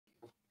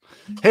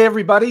Hey,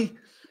 everybody.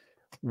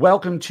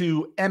 Welcome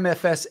to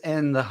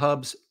MFSN, the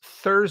Hub's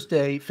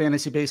Thursday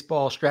Fantasy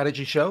Baseball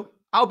Strategy Show.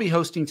 I'll be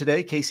hosting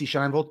today, Casey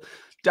Scheinvold.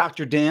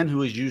 Dr. Dan,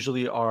 who is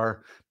usually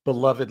our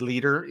beloved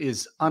leader,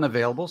 is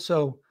unavailable,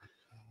 so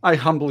I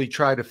humbly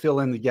try to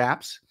fill in the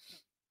gaps.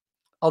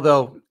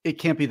 Although it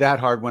can't be that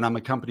hard when I'm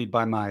accompanied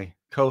by my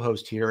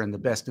co-host here and the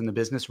best in the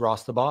business,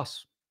 Ross the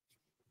Boss.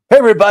 Hey,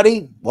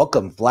 everybody.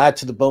 Welcome, Vlad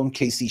to the Bone,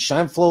 Casey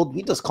Scheinfeld.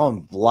 We just call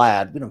him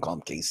Vlad. We don't call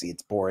him Casey.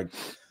 It's boring.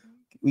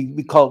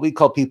 We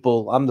call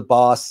people, I'm the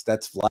boss.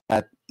 That's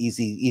Vlad.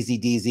 Easy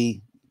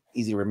deasy,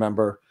 easy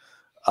remember.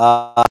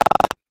 I'm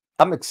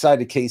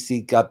excited,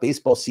 Casey. Got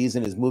baseball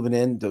season is moving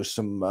in. There's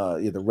some,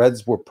 the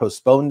Reds were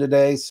postponed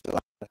today, so I'm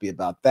happy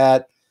about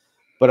that.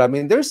 But, I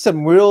mean, there's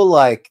some real,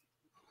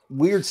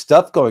 weird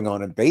stuff going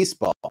on in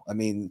baseball. I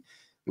mean,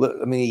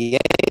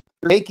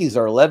 Yankees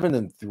are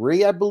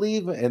 11-3, I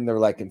believe, and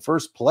they're in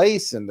first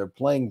place, and they're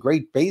playing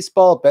great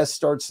baseball, best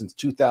start since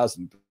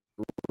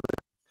 2003.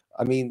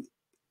 I mean,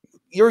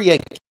 you're a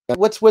Yankee.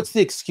 What's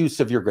the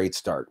excuse of your great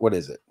start? What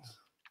is it?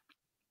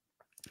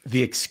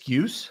 The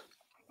excuse?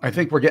 I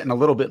think we're getting a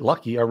little bit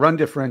lucky. Our run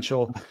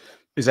differential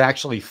is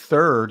actually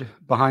third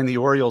behind the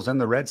Orioles and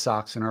the Red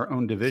Sox in our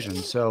own division.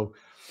 So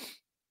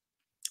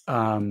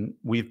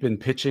we've been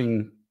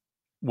pitching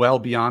well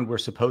beyond we're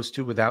supposed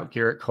to without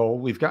Garrett Cole.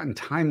 We've gotten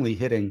timely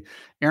hitting.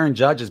 Aaron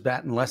Judge is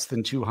batting less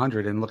than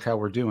 200, and look how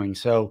we're doing.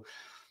 So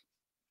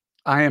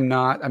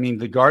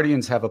the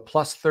Guardians have a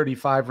plus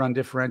 35 run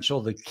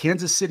differential. The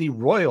Kansas City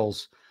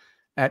Royals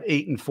at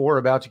 8-4,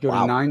 about to go to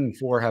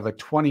 9-4, have a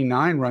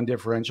 29 run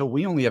differential.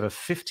 We only have a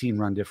 15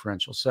 run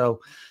differential.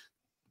 So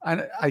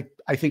I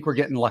think we're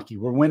getting lucky.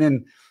 We're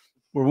winning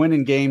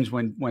games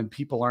when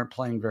people aren't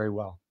playing very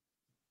well.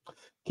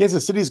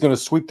 Kansas City is going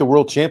to sweep the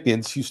world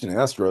champions, Houston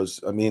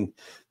Astros. I mean,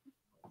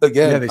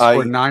 again, they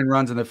scored 9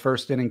 runs in the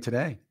first inning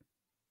today.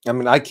 I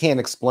mean, I can't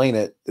explain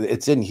it.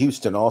 It's in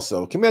Houston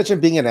also. Can you imagine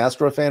being an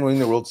Astro fan winning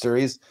the World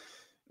Series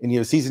and you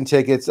have season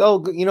tickets?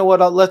 Oh, you know what?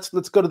 Let's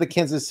go to the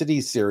Kansas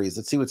City series.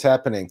 Let's see what's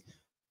happening.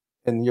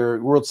 And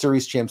your World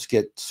Series champs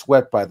get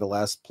swept by the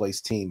last place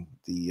team,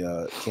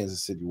 the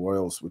Kansas City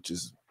Royals, which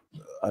is,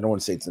 I don't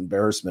want to say it's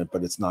embarrassment,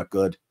 but it's not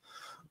good.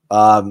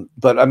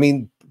 But I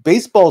mean,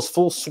 baseball's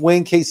full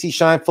swing, Casey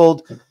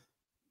Scheinfeld.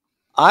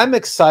 I'm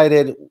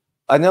excited.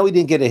 I know he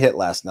didn't get a hit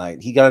last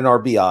night. He got an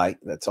RBI.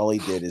 That's all he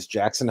did is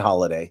Jackson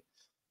Holliday.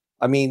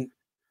 I mean,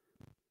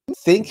 you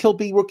think he'll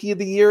be rookie of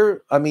the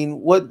year? I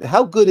mean,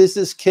 how good is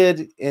this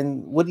kid?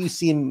 And what do you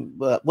see him?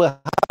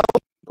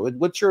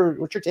 What's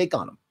your take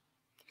on him?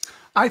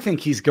 I think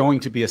he's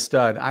going to be a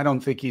stud. I don't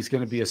think he's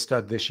going to be a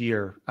stud this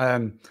year.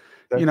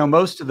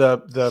 Most of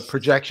the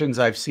projections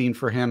I've seen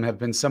for him have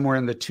been somewhere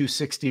in the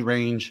 260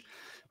 range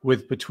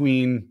with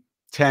between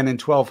 10 and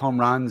 12 home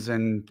runs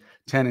and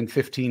 10 and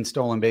 15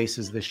 stolen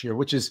bases this year,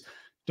 which is,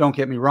 don't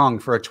get me wrong,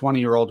 for a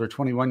 20-year-old or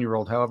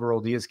 21-year-old, however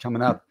old he is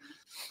coming up,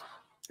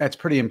 that's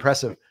pretty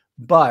impressive.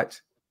 But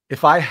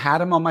if I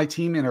had him on my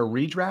team in a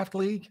redraft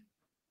league,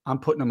 I'm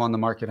putting him on the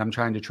market. I'm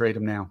trying to trade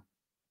him now.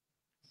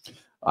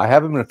 I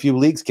have him in a few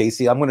leagues,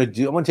 Casey. I'm going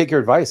to take your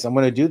advice. I'm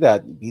going to do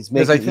that.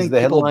 Because I think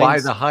people buy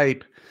the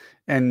hype,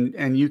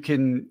 and you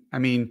can. I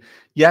mean,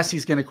 yes,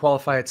 he's going to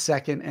qualify at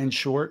second and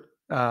short,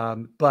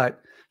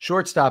 but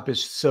shortstop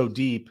is so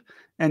deep.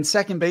 And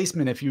second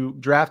baseman, if you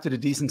drafted a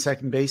decent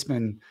second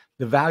baseman,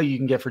 the value you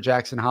can get for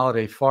Jackson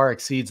Holliday far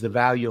exceeds the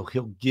value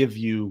he'll give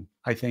you,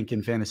 I think,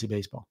 in fantasy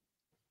baseball.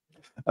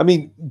 I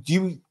mean,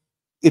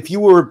 if you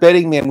were a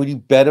betting man, would you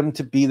bet him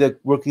to be the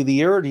rookie of the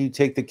year, or do you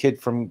take the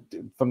kid from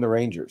the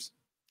Rangers?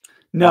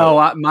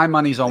 No, my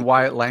money's on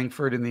Wyatt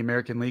Langford in the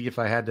American League if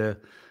I had to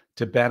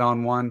bet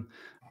on one.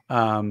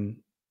 I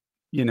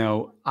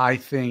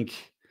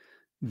think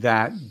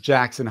that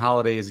Jackson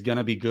Holliday is going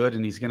to be good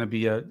and he's going to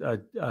be a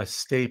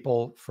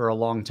staple for a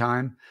long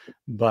time.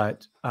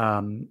 But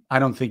I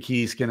don't think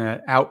he's going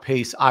to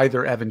outpace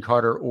either Evan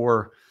Carter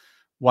or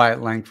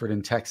Wyatt Langford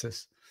in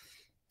Texas.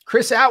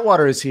 Chris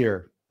Atwater is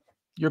here,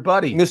 your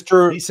buddy.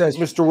 He says,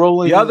 Mr.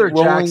 Rolling, the other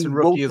Jackson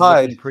rookie is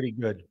looking pretty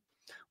good.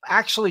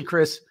 Actually,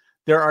 Chris,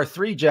 there are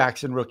 3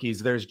 Jackson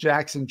rookies. There's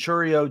Jackson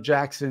Churio,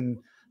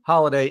 Jackson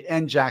Holliday,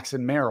 and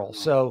Jackson Merrill.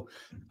 So,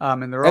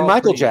 and they're all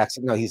Michael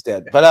Jackson. No, he's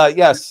dead. But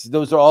yes,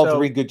 those are all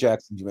 3 good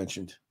Jacksons you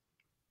mentioned.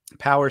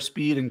 Power,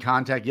 speed, and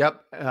contact.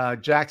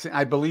 Yep, Jackson.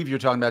 I believe you're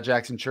talking about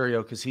Jackson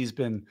Churio because he's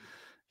been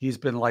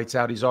lights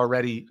out. He's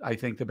already, I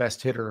think, the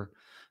best hitter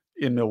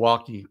in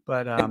Milwaukee.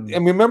 But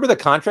and remember the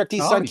contract he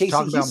signed, Casey.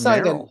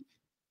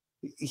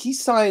 He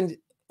signed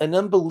an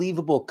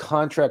unbelievable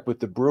contract with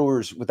the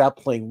Brewers without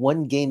playing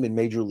one game in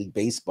Major League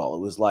Baseball. It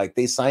was like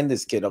they signed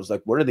this kid. I was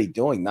like, what are they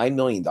doing? $9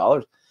 million.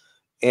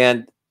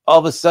 And all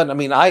of a sudden, I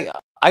mean, I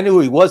knew who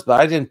he was, but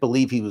I didn't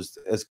believe he was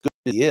as good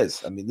as he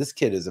is. I mean, this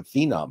kid is a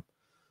phenom.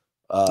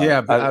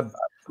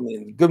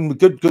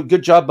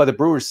 Good job by the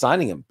Brewers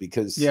signing him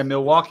because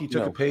Milwaukee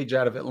took a page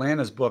out of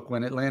Atlanta's book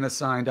when Atlanta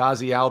signed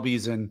Ozzie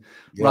Albies and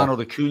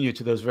Ronald Acuna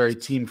to those very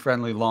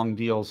team-friendly long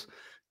deals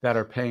that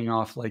are paying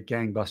off like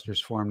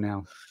gangbusters for him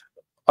now.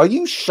 Are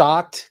you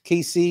shocked,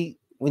 Casey,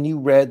 when you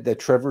read that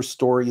Trevor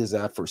Story is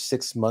out for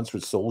 6 months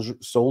with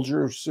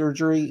soldier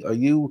surgery? Were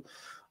you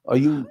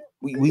Am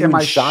even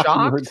I shocked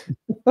when you heard?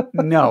 shocked?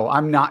 No,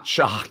 I'm not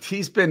shocked.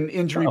 He's been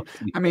injury. Oh,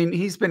 yeah. I mean,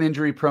 he's been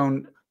injury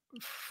prone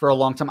for a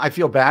long time. I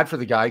feel bad for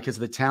the guy because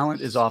the talent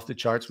is off the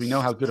charts. We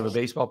know how good of a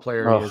baseball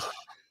player he is.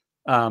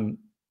 Oh, Um,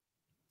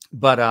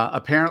 but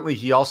apparently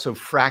he also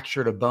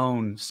fractured a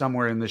bone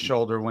somewhere in the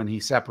shoulder when he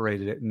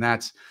separated it, and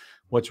that's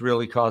what's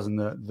really causing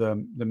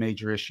the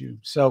major issue.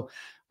 So,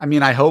 I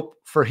mean, I hope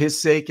for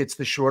his sake it's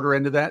the shorter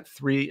end of that.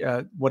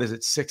 What is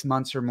it, 6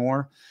 months or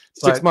more?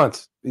 6 But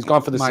months. He's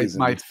gone for the my season.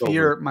 my It's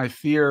over.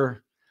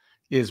 fear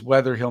is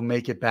whether he'll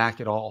make it back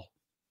at all.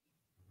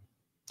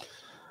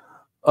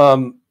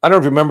 I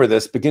don't remember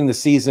this. Beginning of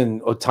the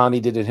season,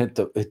 Ohtani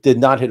did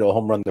not hit a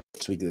home run the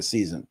first week of the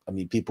season. I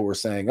mean, people were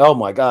saying, "Oh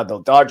my God, the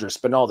Dodgers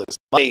spent all this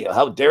money.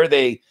 How dare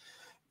they?"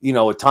 You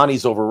know,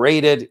 Ohtani's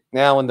overrated.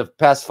 Now, in the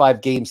past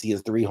 5 games, he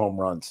has 3 home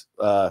runs.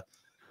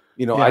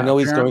 You know, I Yeah, know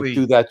he's going apparently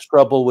through that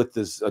trouble with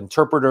his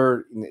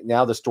interpreter.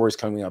 Now the story's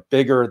coming up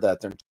bigger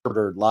that the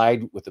interpreter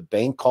lied with a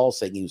bank call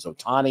saying he was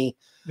Ohtani.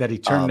 that he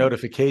turned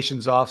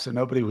notifications off so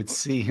nobody would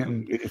see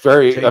him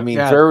Very, I take. mean,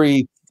 Yeah,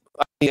 very.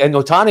 And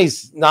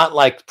Otani's not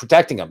like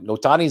protecting him.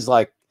 Otani's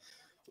like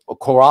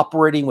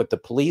cooperating with the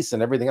police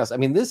and everything else. I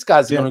mean, this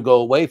guy's going to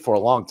go away for a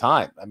long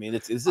time. I mean,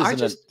 this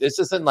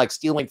isn't like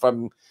stealing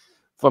from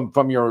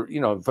your, you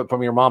know,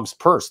 from your mom's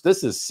purse.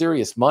 This is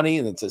serious money,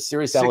 and it's a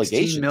serious 16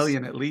 allegation.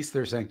 million at least,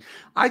 they're saying.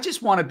 I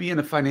just want to be in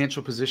a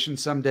financial position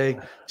someday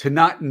to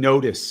not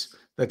notice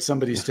that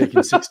somebody's taking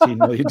 $16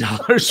 million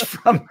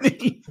from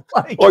me.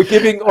 Like, Or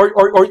giving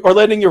or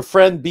letting your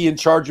friend be in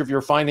charge of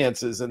your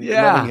finances and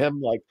letting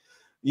him like,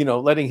 you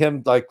know, letting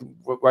him like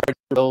write your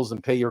bills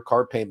and pay your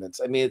car payments.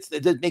 I mean,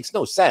 it makes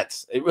no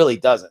sense. It really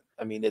doesn't.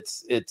 I mean,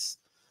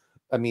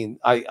 I mean,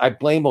 I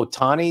blame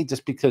Ohtani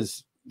just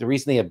because the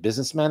reason they have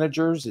business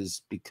managers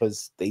is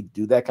because they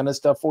do that kind of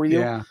stuff for you.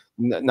 Yeah.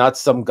 Not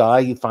some guy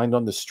you find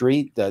on the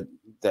street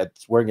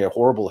that's wearing a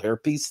horrible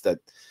hairpiece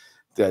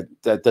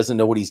that doesn't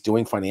know what he's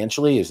doing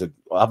financially.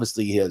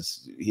 Obviously he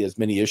has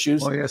many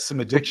issues. Well, he has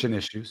some addiction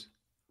issues.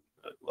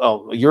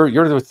 Well,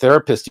 you're the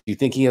therapist. Do you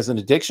think he has an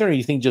addiction, or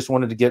you think he just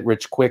wanted to get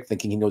rich quick,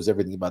 thinking he knows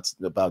everything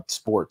about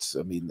sports?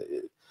 I mean,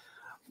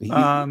 he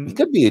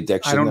could be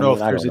addiction. I don't know if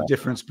there's a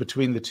difference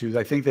between the two.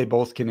 I think they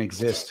both can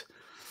exist.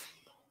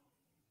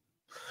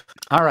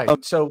 All right.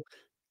 So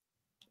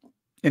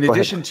in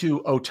addition to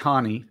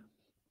Ohtani,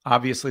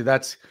 obviously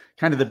that's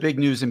kind of the big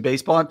news in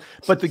baseball.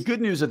 But the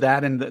good news of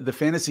that and the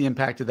fantasy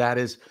impact of that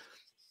is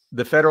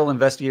the federal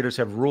investigators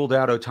have ruled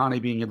out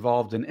Ohtani being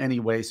involved in any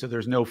way. So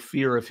there's no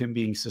fear of him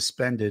being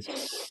suspended.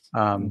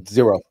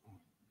 Zero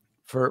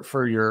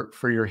for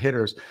your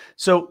hitters.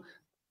 So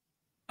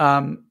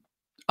I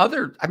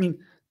mean,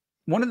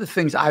 one of the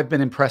things I've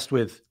been impressed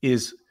with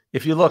is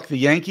if you look, the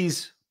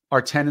Yankees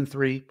are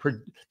 10-3.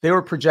 They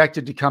were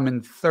projected to come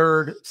in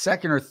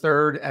second or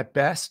third at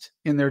best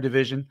in their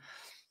division.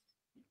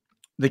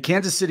 The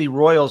Kansas City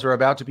Royals are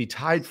about to be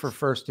tied for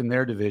first in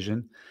their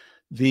division.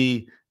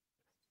 The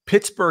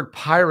Pittsburgh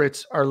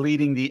Pirates are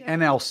leading the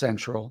NL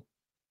Central.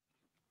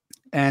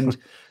 And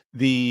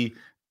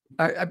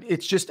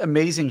it's just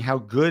amazing how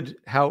good,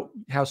 how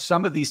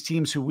some of these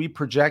teams who we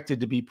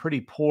projected to be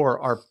pretty poor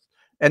are,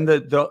 and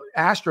the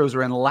Astros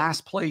are in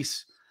last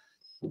place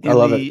in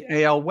the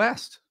AL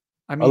West.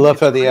 I mean, I love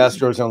how the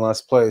Astros are in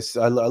last place.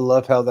 I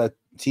love how that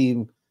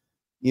team,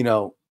 you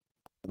know,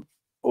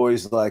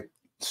 always like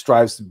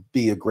strives to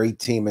be a great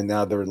team, and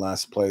now they're in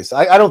last place.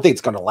 I don't think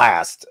it's going to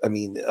last. I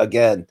mean,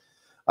 again,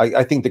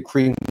 I think the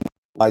cream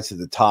lies to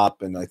the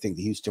top, and I think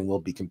Houston will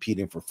be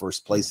competing for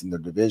first place in their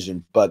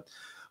division. But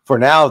for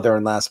now, they're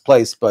in last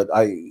place. But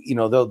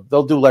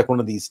they'll do like one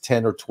of these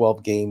 10 or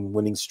 12 game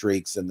winning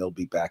streaks, and they'll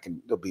be back.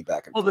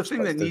 Well, the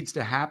thing that needs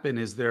to happen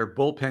is their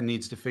bullpen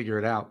needs to figure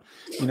it out.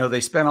 You know,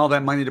 they spent all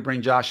that money to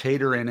bring Josh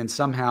Hader in, and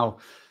somehow,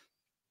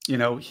 you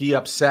know, he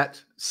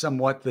upset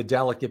somewhat the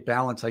delicate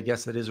balance, I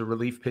guess, that is a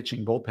relief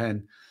pitching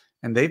bullpen,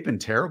 and they've been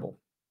terrible.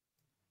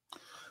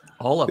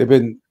 All of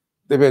them.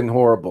 They've been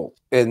horrible.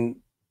 And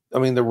I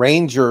mean, the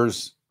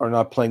Rangers are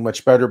not playing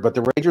much better, but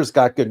the Rangers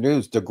got good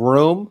news.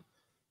 DeGrom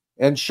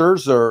and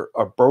Scherzer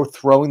are both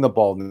throwing the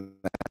ball now.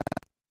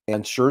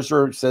 And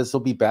Scherzer says he'll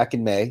be back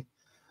in May.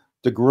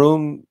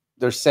 DeGrom,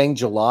 they're saying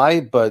July,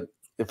 but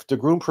if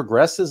DeGrom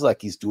progresses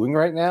like he's doing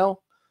right now,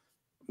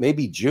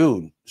 maybe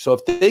June. So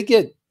if they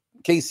get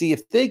Casey,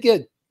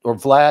 or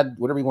Vlad,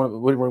 whatever you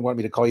want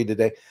me to call you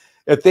today,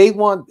 if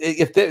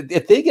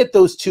they get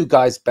those two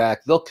guys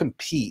back, they'll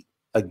compete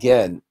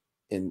again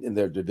in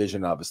their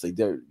division. Obviously,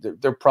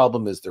 their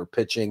problem is their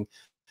pitching.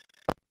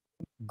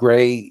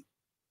 Gray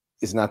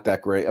is not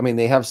that great. I mean,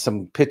 they have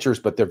some pitchers,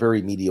 but they're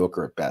very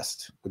mediocre at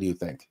best. What do you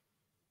think?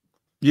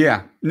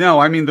 Yeah, no,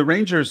 I mean the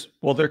Rangers.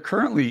 Well, they're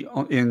currently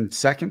in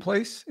second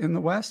place in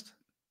the West.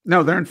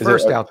 No, they're in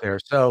first out there.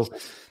 So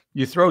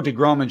you throw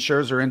DeGrom and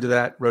Scherzer into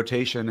that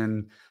rotation,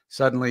 and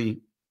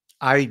suddenly,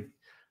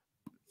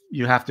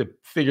 you have to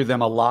figure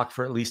them a lock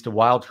for at least a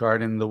wild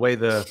card. And the way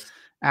the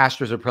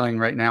Astros are playing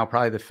right now,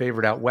 probably the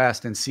favorite out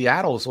West, and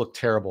Seattle's look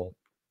terrible.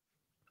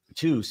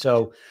 too.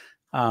 So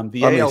the I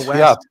mean, AL yeah.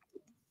 West,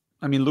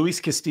 I mean, Luis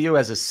Castillo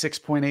has a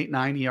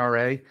 6.89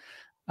 ERA.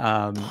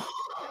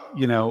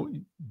 You know,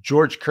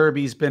 George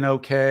Kirby's been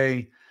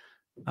okay.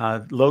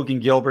 Logan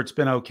Gilbert's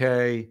been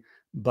okay,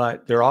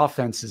 but their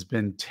offense has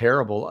been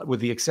terrible. With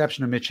the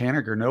exception of Mitch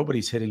Haniger,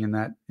 nobody's hitting in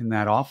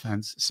that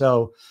offense.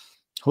 So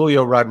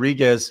Julio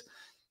Rodriguez,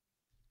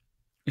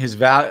 his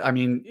value. I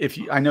mean,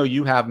 I know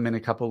you have him in a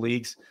couple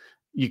leagues,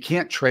 you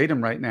can't trade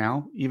him right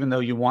now, even though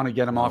you want to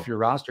get him off your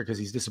roster because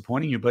he's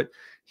disappointing you. But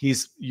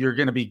you're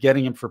going to be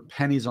getting him for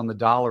pennies on the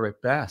dollar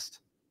at best.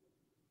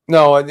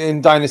 No,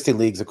 in dynasty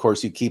leagues, of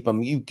course, you keep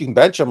him. You can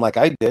bench him like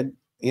I did.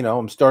 You know,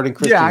 I'm starting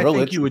Christian I Yelich.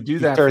 think you would do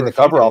He's that. tearing for the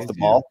cover off the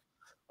ball.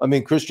 I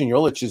mean, Christian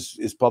Yelich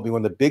is probably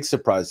one of the big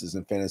surprises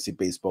in fantasy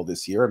baseball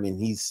this year. I mean,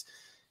 he's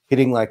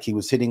hitting like he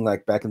was hitting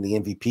like back in the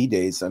MVP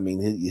days. I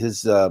mean,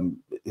 his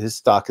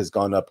stock has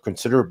gone up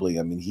considerably.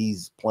 I mean,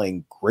 he's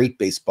playing great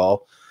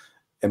baseball,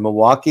 and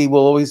Milwaukee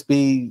will always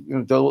be, you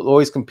know, they'll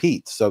always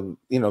compete. So,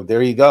 you know,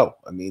 there you go.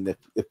 I mean,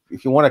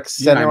 if you want to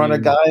center on a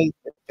guy in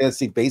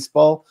fantasy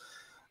baseball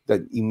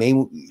that you may,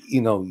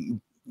 you know,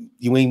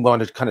 you may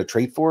want to kind of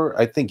trade for,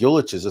 I think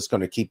Yelich is just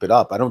going to keep it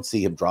up. I don't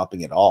see him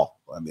dropping at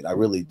all. I mean, I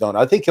really don't.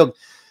 I think how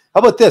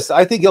about this?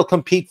 I think he'll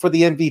compete for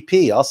the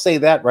MVP. I'll say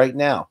that right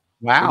now.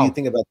 Wow. What do you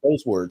think about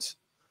those words?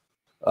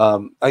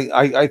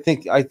 I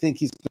think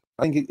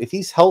if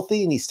he's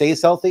healthy and he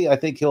stays healthy, I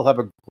think he'll have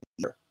a great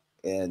year.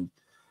 And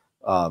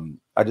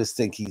I just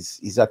think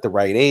he's at the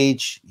right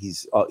age.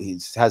 He's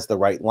has the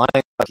right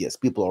lineup. He has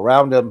people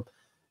around him.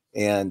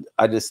 And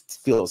I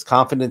just feel his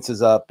confidence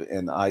is up,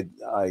 and I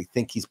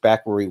think he's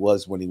back where he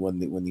was when he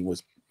was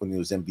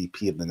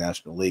MVP of the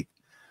National League.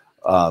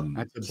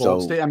 That's a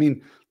bold state. I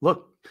mean,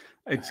 look,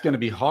 it's going to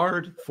be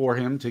hard for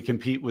him to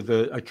compete with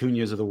the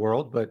Acuñas of the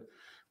world, but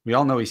we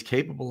all know he's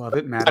capable of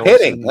it. Matt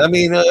hitting. I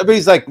mean,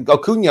 everybody's like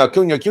Acuña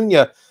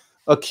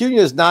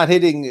is not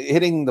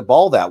hitting the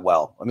ball that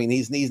well. I mean,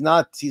 he's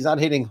not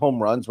hitting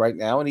home runs right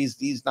now, and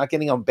he's not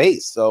getting on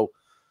base. So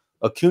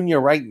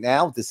Acuña right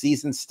now, if the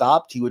season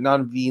stopped, he would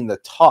not be in the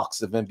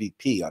talks of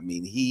MVP. I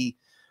mean,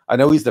 I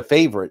know he's the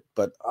favorite,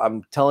 but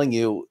I'm telling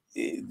you,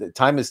 the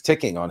time is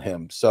ticking on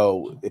him.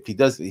 So if you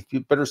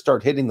better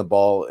start hitting the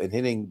ball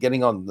and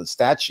getting on the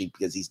stat sheet,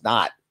 because he's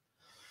not.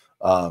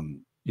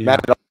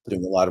 Matt is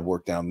doing a lot of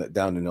work down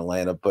in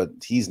Atlanta, but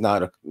he's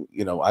not.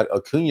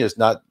 Acuña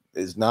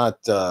is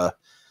not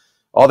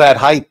all that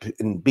hype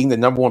and being the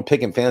number 1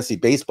 pick in fantasy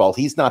baseball.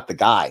 He's not the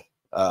guy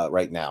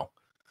right now.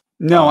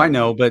 No, I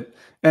know, but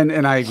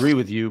and I agree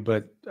with you,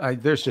 but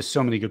there's just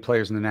so many good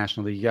players in the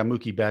National League. You got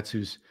Mookie Betts,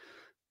 who's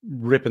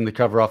ripping the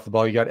cover off the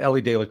ball. You got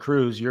Ellie De La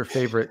Cruz, your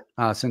favorite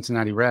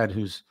Cincinnati Red,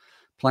 who's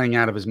playing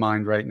out of his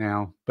mind right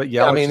now. But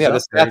yeah, I mean,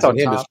 the stats on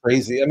him is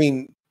crazy. I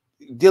mean,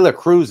 De La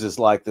Cruz is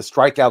like the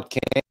strikeout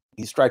king.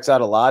 He strikes out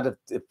a lot.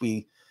 If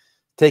we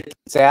take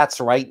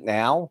stats right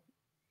now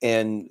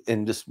and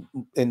just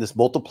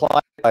multiply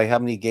by how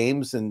many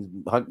games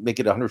and make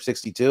it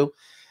 162,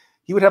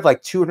 he would have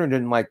like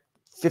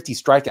 250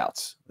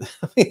 strikeouts.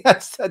 I mean,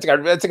 that's like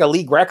a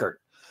league record.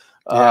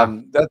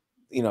 That's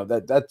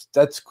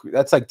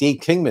like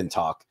Dave Kingman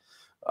talk.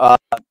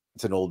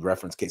 It's an old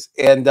reference case.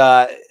 And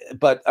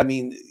but I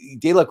mean,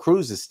 De La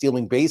Cruz is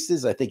stealing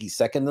bases. I think he's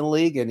second in the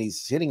league, and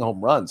he's hitting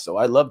home runs. So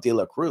I love De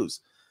La Cruz.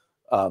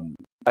 I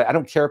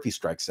don't care if he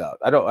strikes out.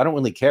 I don't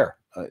really care.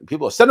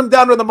 People send him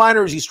down to the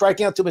minors. He's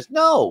striking out too much.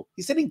 No,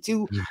 he's hitting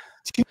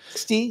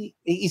 260.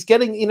 He's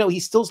getting, he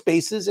steals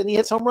bases and he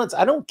hits home runs.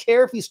 I don't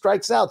care if he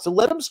strikes out. So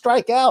let him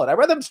strike out. I'd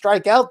rather him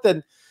strike out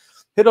than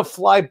hit a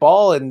fly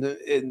ball. And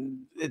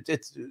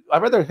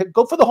I'd rather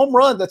go for the home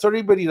run. That's what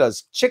everybody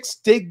does. Chicks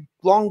dig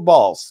long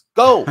balls.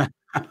 Go.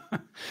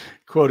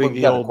 Quoting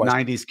the old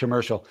 90s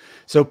commercial.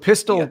 So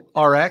Pistol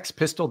RX,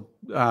 Pistol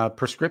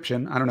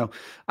prescription. I don't know.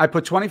 I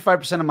put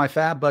 25% of my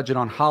fab budget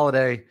on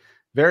Holliday.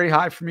 Very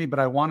high for me, but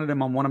I wanted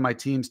him on one of my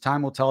teams.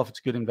 Time will tell if it's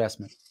a good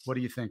investment. What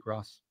do you think,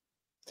 Ross?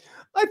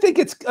 I think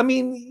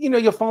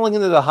you're falling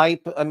into the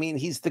hype. I mean,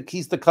 he's the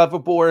cover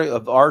boy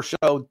of our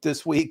show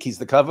this week. He's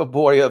the cover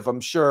boy of,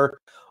 I'm sure,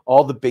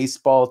 all the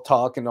baseball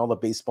talk and all the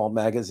baseball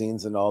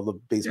magazines and all the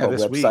baseball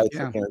websites.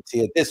 I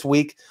guarantee it. This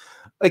week,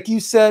 like you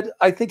said,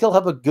 I think he'll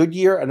have a good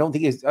year. I don't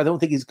think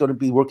he's going to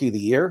be Rookie of the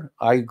Year.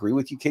 I agree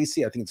with you,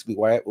 Casey. I think it's going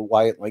to be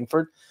Wyatt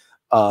Langford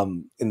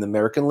in the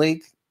American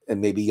League, and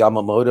maybe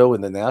Yamamoto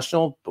in the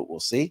National, but we'll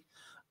see.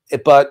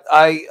 But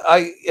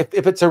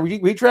if it's a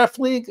redraft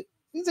league,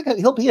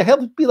 he'll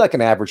be like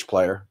an average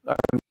player.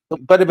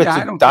 But if it's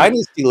a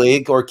dynasty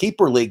league or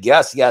keeper league,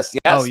 yes.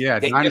 Oh yeah,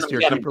 dynasty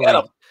or keeper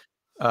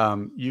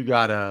league. You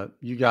got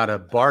a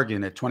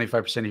bargain at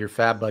 25% of your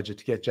fab budget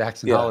to get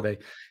Jackson Holliday.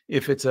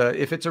 If it's a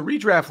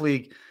redraft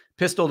league,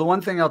 Pistol, the one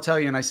thing I'll tell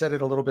you, and I said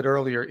it a little bit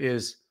earlier,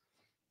 is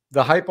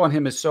the hype on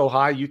him is so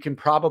high, you can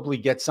probably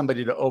get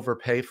somebody to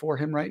overpay for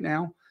him right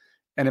now.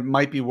 And it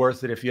might be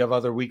worth it if you have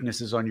other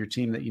weaknesses on your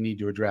team that you need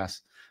to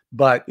address.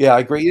 But yeah, I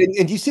agree.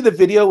 And do you see the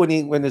video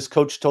when his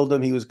coach told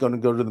him he was going to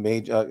go to the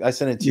major? I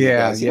sent it to you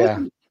guys. He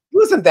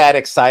wasn't that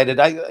excited.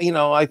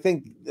 I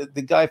think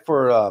the guy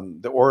for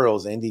the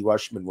Orioles, Andy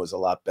Rushman, was a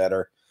lot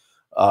better.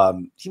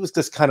 He was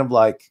just kind of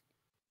like,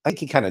 I think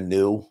he kind of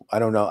knew. I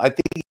don't know. I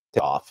think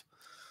he's off.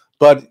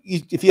 But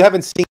if you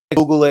haven't seen it,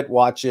 Google it,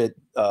 watch it.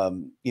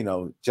 You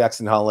know,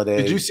 Jackson Holliday.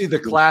 Did you see the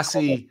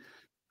classy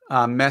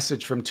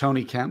message from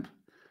Tony Kemp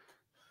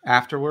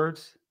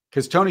afterwards?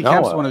 Because Tony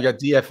Kemp's the one who got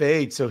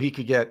DFA'd,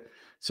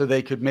 so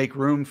they could make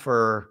room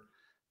for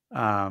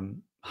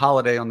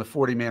Holliday on the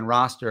 40-man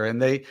roster,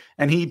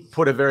 and he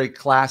put a very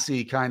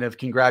classy kind of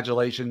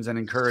congratulations and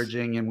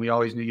encouraging, and we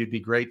always knew you'd be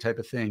great type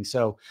of thing.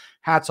 So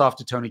hats off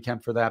to Tony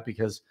Kemp for that,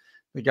 because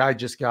the guy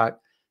just got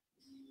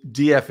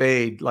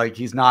DFA'd, like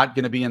he's not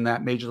going to be in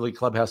that major league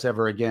clubhouse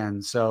ever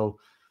again. So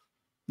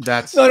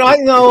that's no, I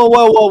know.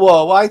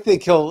 Whoa. I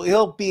think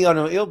he'll be on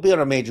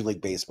a major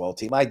league baseball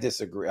team. I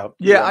disagree.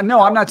 Yeah,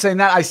 no, I'm not saying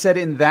that. I said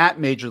in that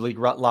major league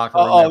locker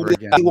room ever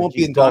again. He won't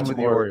be in with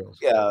the Orioles.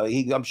 Yeah,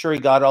 I'm sure he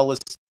got all his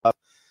stuff.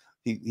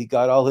 He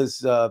got all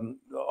his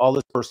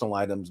personal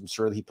items. I'm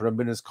sure he put them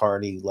in his car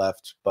and he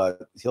left, but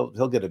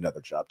he'll get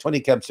another job. Tony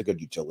Kemp's a good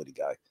utility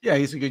guy. Yeah,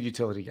 he's a good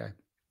utility guy.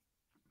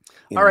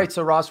 All right,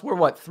 so Ross,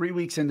 we're 3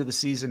 weeks into the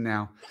season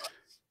now.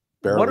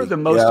 Barely. What are the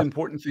most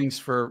important things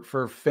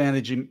for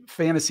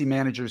fantasy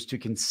managers to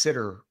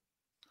consider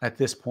at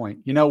this point?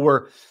 You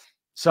know,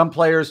 some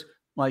players,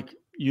 like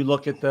you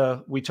look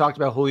at we talked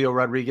about Julio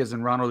Rodriguez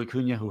and Ronald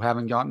Acuna, who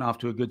haven't gotten off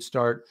to a good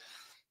start.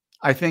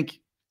 I think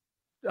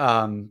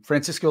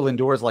Francisco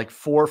Lindor is like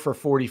 4 for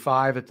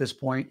 45 at this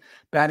point,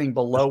 batting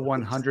below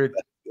 100.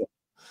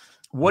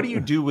 What do you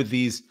do with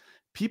these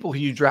people who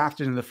you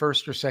drafted in the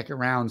first or second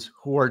rounds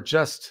who are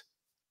just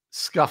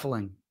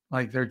scuffling?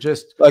 Like they're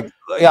just like,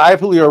 yeah, I have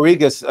Julio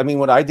Rodriguez. I mean,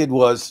 what I did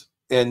was,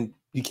 and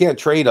you can't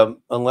trade him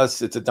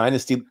unless it's a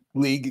dynasty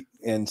league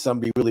and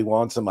somebody really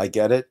wants him. I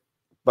get it.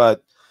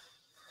 But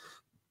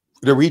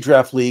the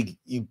redraft league,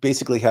 you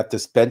basically have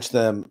to bench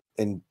them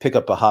and pick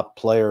up a hot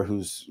player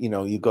who's, you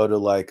know, you go to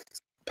like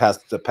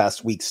the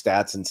past week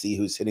stats and see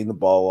who's hitting the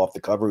ball off the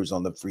cover, who's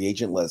on the free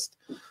agent list.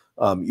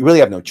 You really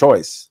have no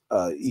choice.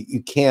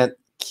 You can't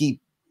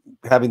keep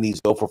having these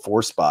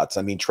 0-for-4 spots.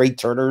 I mean, Trey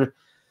Turner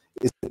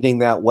is hitting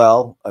that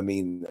well. I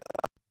mean,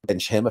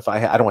 bench him if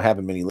I don't have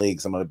him in many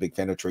leagues. I'm not a big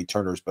fan of Trey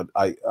Turner's, but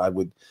I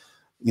would,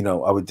 you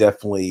know, I would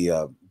definitely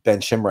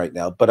bench him right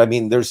now. But I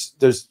mean, there's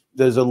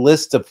a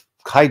list of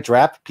high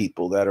draft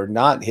people that are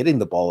not hitting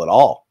the ball at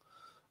all.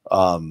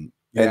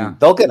 And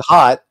they'll get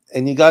hot,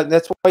 and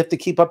that's why you have to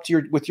keep up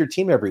to with your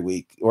team every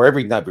week, or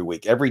not every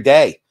week, every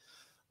day.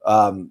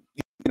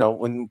 You know,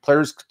 when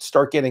players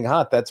start getting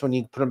hot, that's when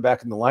you put them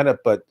back in the lineup.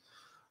 But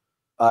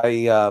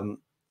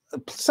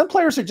some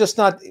players are just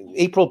not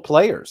April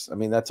players. I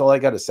mean, that's all I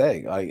got to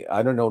say.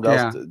 I don't know what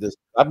else.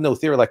 I have no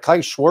theory. Like Kai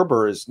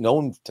Schwarber is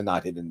known to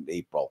not hit in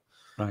April,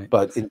 right?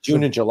 But in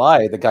June and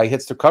July, the guy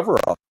hits the cover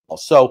off.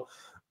 So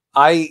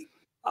my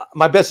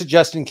best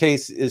suggestion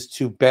case is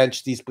to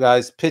bench these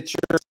guys.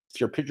 Pitchers,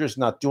 if your pitcher's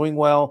not doing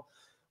well,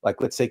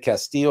 like let's say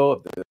Castillo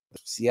of the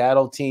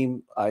Seattle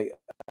team, I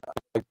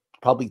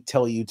probably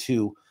tell you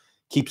to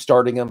keep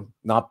starting him,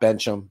 not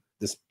bench him.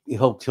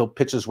 He'll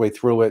pitch his way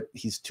through it.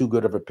 He's too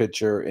good of a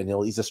pitcher, and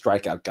he's a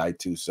strikeout guy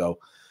too. So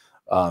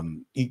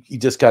you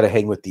just got to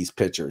hang with these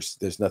pitchers.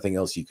 There's nothing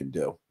else you can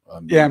do.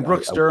 And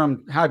Brooks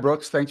Durham. Hi,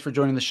 Brooks. Thanks for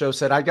joining the show.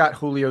 Said, I got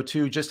Julio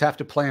too. Just have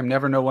to play him.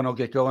 Never know when he'll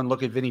get going.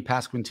 Look at Vinny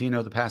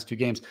Pasquantino the past 2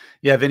 games.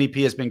 Yeah, Vinny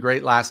P has been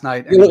great last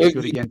night, and he's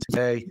good again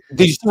today.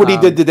 Did you see what he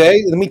did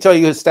today? Let me tell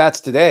you his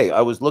stats today.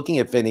 I was looking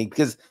at Vinny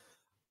because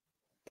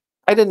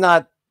I did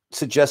not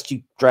suggest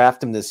you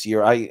draft him this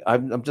year.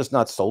 I'm just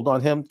not sold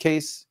on him,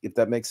 Case, if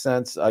that makes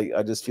sense.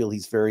 I just feel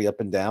he's very up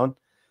and down,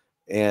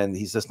 and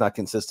he's just not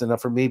consistent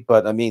enough for me.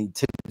 But I mean,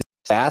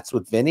 stats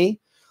with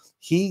Vinny,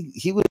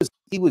 he's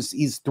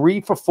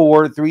 3 for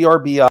 4, 3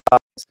 RBIs,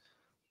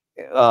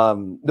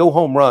 no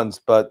home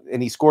runs,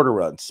 and he scored a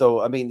run.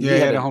 So I mean, he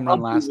had a home run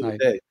last night.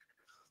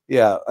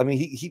 Yeah, I mean,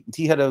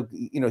 he had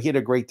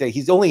a great day.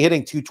 He's only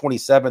hitting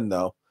 227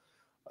 though.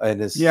 And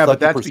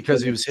but that's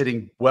because he was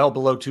hitting well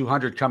below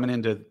 200 coming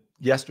into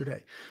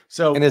yesterday.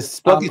 So and his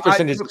slugging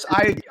percentage.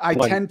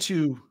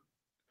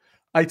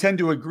 I tend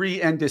to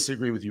agree and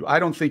disagree with you. I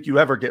don't think you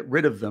ever get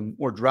rid of them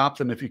or drop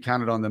them if you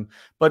counted on them.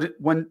 But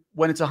when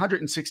it's a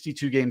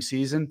 162 game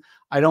season,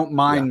 I don't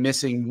mind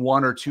missing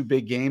 1 or 2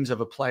 big games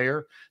of a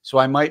player. So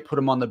I might put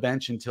him on the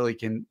bench until he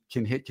can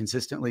hit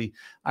consistently.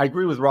 I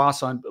agree with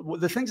Ross on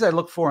the things I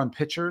look for on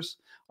pitchers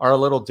are a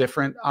little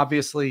different.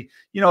 Obviously,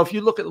 you know, if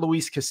you look at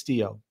Luis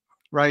Castillo,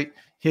 right?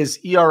 His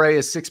ERA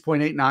is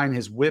 6.89.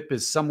 His WHIP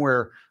is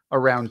somewhere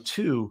around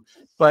 2,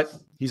 but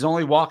he's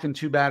only walking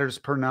 2 batters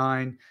per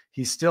 9.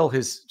 His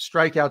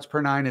strikeouts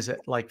per 9 is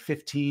at like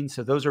 15.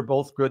 So those are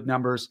both good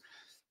numbers.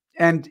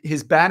 And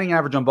his batting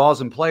average on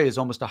balls in play is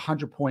almost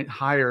 100 points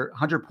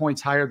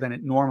higher than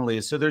it normally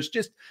is. So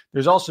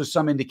there's also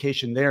some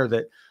indication there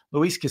that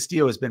Luis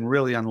Castillo has been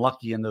really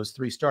unlucky in those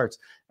 3 starts.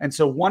 And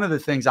so one of the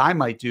things I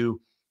might do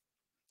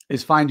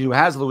is find who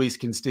has Luis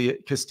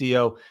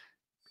Castillo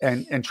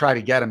and try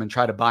to get him and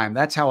try to buy him.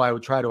 That's how I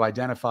would try to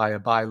identify a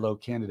buy low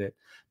candidate,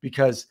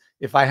 because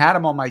if I had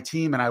him on my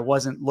team and I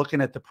wasn't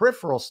looking at the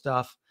peripheral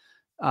stuff,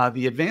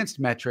 the advanced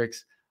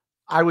metrics,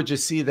 I would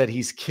just see that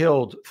he's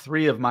killed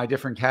 3 of my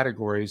different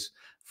categories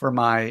for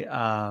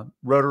my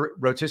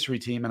rotisserie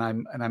team, and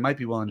I might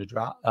be willing to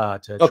drop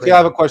to Okay, trade I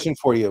have him. a question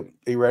for you.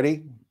 Are you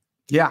ready?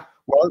 Yeah.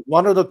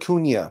 Ronald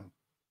Acuna,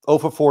 0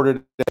 for 4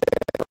 today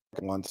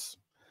once.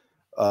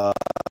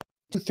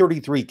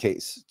 233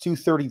 case,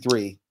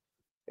 233.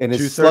 And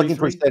his slugging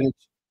 233? percentage,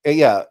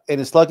 yeah, and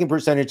his slugging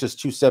percentage is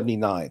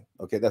 279.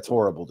 Okay, that's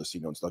horrible to see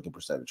no slugging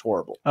percentage.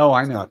 Horrible. Oh,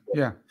 I It's know. not good.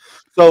 Yeah.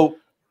 So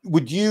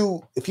would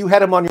you, if you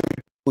had him on your,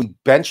 would you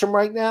bench him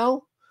right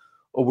now?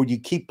 Or would you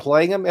keep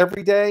playing him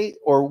every day?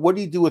 Or what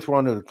do you do with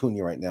Ronald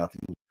Acuna right now?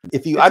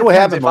 If you, I don't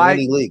have him on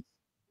any league.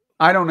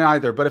 I don't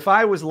either. But if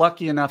I was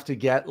lucky enough to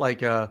get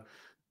like a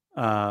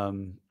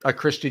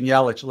Christian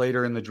Yelich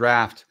later in the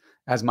draft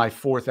as my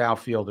 4th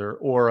outfielder,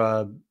 or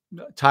a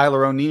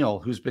Tyler O'Neill,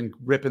 who's been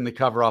ripping the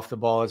cover off the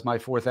ball, as my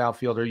 4th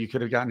outfielder, you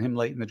could have gotten him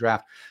late in the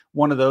draft.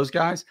 One of those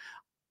guys,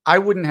 I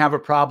wouldn't have a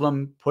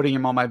problem putting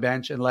him on my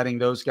bench and letting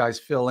those guys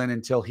fill in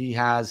until he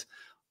has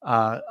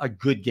a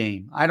good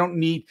game. I don't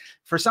need,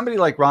 for somebody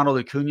like Ronald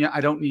Acuna,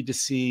 I don't need to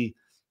see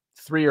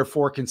 3 or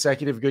 4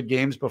 consecutive good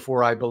games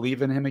before I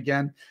believe in him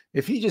again.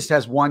 If he just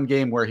has one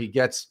game where he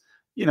gets,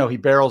 he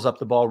barrels up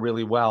the ball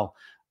really well,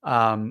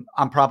 I'm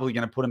probably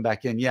going to put him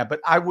back in. Yeah,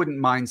 but I wouldn't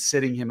mind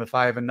sitting him if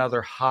I have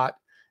another hot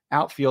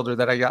outfielder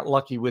that I got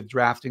lucky with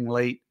drafting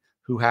late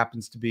who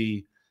happens to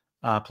be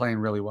playing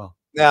really well.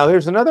 Now,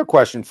 here's another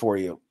question for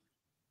you.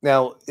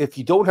 Now, if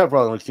you don't have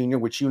Ronald Acuna,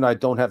 which you and I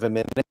don't have him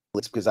in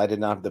because I did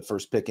not have the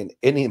first pick in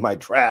any of my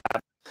draft,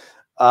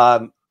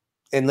 and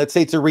let's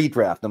say it's a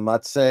redraft. I'm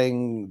not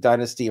saying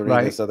dynasty or any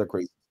of this other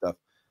crazy stuff.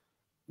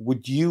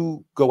 Would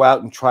you go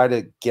out and try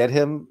to get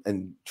him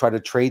and try to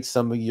trade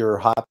some of your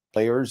hot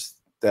players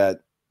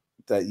that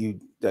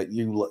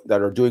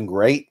are doing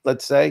great?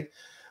 Let's say,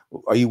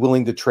 are you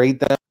willing to trade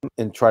them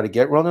and try to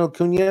get Ronald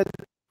Acuna?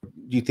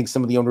 Do you think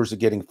some of the owners are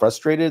getting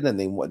frustrated and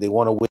they want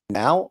to win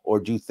now, or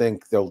do you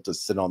think they'll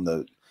just sit on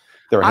their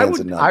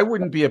hands? I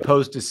wouldn't be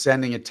opposed to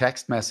sending a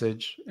text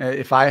message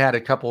if I had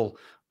a couple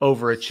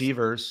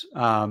overachievers,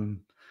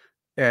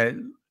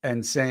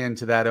 and saying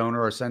to that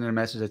owner, or sending a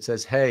message that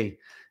says, "Hey,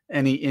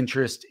 any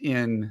interest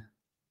in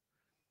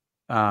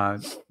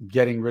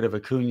getting rid of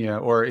Acuna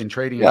or in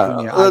trading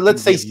Acuna?"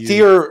 Let's say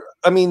Steer.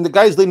 I mean, the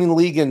guy's leading the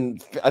league,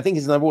 and I think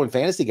he's the #1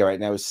 fantasy guy right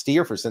now is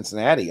Steer for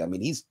Cincinnati. I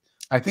mean,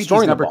 I think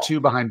he's number 2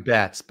 behind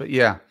Betts, but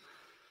yeah.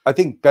 I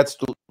think Betts,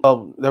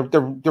 well,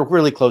 they're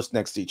really close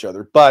next to each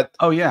other. But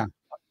oh yeah.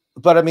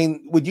 But I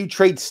mean, would you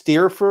trade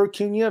Steer for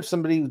Acuna if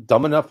somebody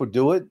dumb enough would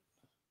do it?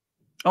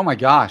 Oh my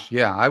gosh,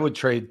 yeah, I would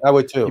trade. I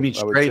would too. You mean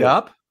straight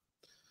up?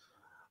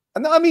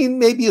 I mean,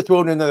 maybe you throw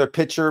in another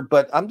pitcher,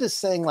 but I'm just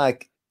saying,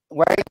 like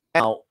right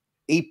now,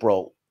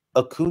 April,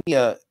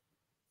 Acuna.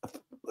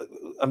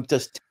 I'm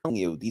just telling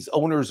you, these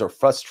owners are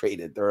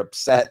frustrated. They're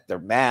upset. They're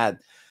mad.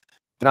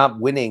 They're not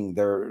winning.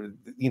 They're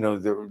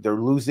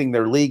losing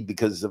their league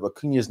because of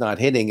Acuna's not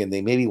hitting, and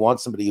they maybe want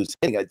somebody who's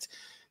hitting.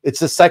 It's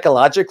just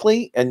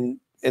psychologically, and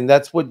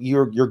that's what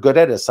you're good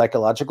at, is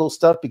psychological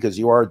stuff, because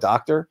you are a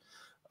doctor.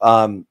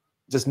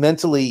 Just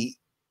mentally,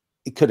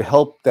 it could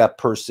help that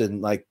person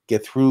like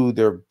get through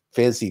their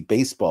fantasy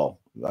baseball.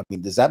 I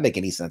mean, does that make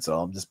any sense at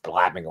all? I'm just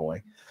blabbing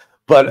away.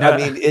 But I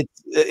mean,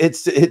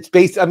 it's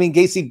based. I mean,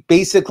 Gacy,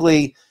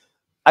 basically,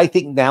 I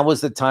think now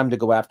is the time to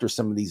go after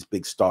some of these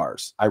big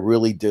stars. I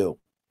really do.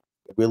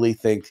 I really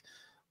think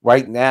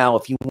right now,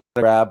 if you want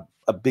to grab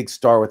a big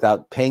star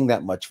without paying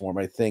that much for him,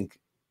 I think,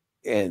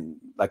 and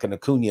like an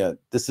Acuna,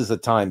 this is a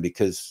time,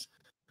 because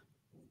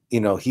he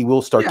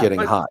will start getting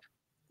hot.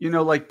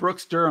 Like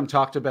Brooks Durham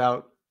talked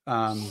about.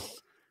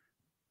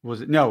 It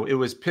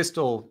was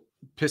Pistol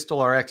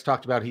RX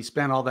talked about. He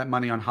spent all that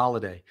money on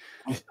Holliday.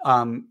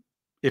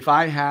 If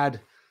I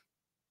had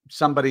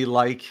somebody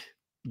like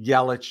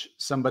Yelich,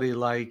 somebody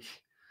like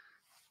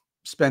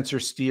Spencer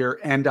Steer,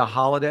 and a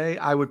Holliday,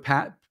 I would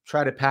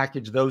try to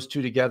package those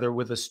two together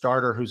with a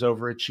starter who's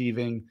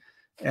overachieving,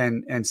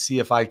 and see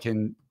if I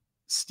can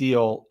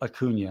steal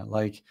Acuna.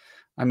 Like,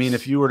 I mean,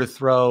 if you were to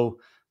throw,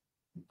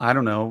 I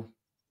don't know,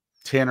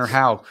 Tanner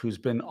Houck, who's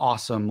been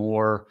awesome,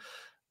 or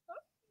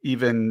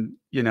even,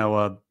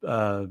 Shoto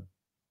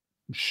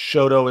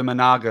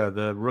Imanaga,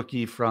 the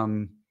rookie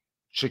from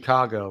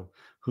Chicago,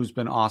 who's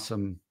been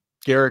awesome.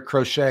 Garrett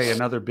Crochet,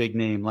 another big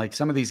name. Like,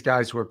 some of these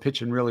guys who are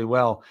pitching really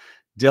well.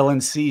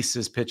 Dylan Cease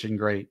is pitching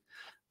great.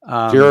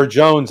 Jared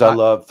Jones, I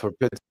love for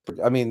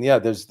Pittsburgh. I mean, yeah,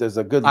 there's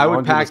a good. I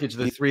would package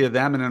the 3 of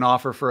them in an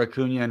offer for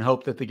Acuna and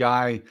hope that the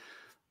guy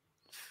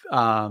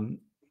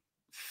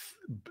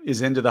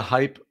is into the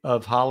hype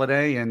of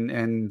Holliday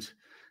and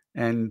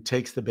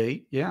takes the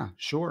bait. Yeah,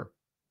 sure.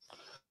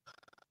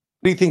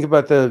 What do you think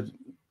about the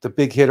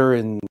big hitter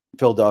in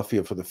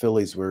Philadelphia for the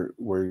Phillies, where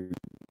you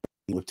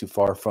look too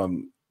far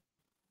from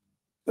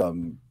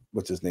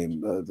what's his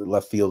name, the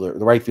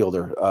right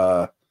fielder,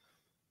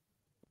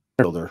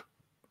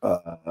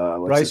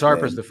 Bryce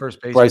Harper's the first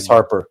baseman. Bryce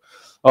Harper.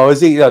 Oh,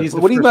 is he? What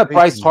do you mean,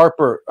 Bryce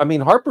Harper? I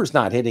mean, Harper's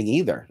not hitting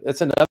either.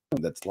 That's another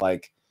thing that's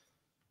like,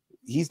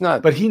 he's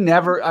not. But he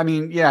never. I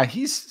mean, yeah,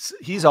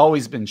 he's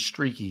always been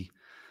streaky.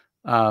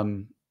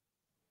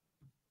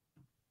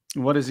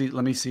 What is he?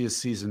 Let me see his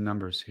season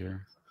numbers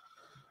here.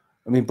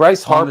 I mean,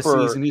 Bryce On the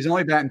Harper. season, he's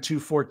only batting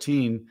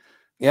 214.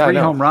 Yeah, I 3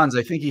 know. home runs.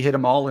 I think he hit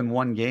them all in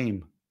one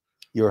game.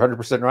 You're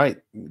 100% right.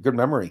 Good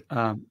memory.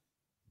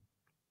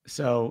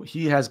 So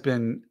he has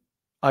been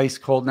ice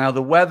cold. Now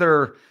the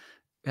weather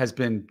has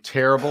been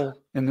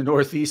terrible in the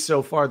Northeast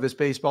so far this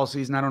baseball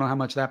season. I don't know how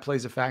much that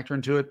plays a factor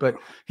into it, but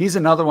he's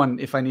another one.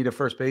 If I need a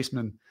first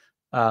baseman,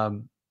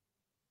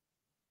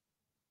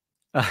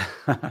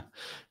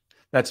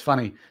 that's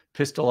funny.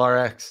 Pistol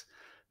RX,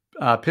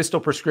 Pistol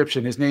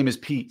Prescription. His name is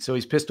Pete, so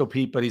he's Pistol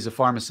Pete, but he's a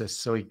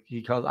pharmacist. So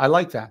he calls. I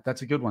like that.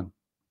 That's a good one.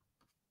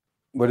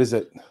 What is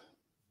it?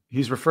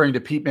 He's referring to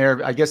Pete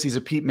Maravich. I guess he's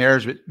a Pete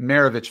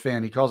Maravich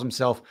fan. He calls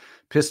himself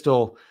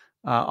Pistol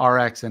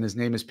RX, and his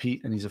name is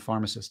Pete, and he's a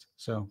pharmacist.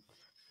 So,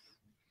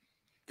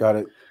 got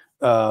it.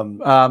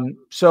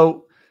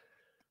 So,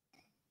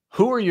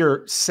 who are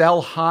your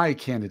sell high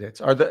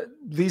candidates? Are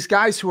these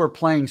guys who are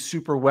playing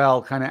super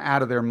well, kind of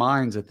out of their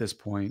minds at this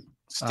point?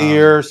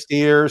 Steer.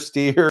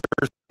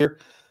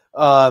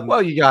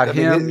 Well, you got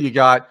him. You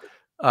got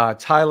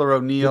Tyler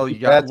O'Neill. You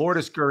got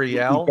Lourdes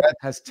Gurriel.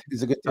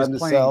 He's a good is time to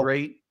playing sell.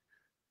 Great.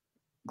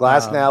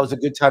 Glass now is a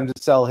good time to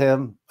sell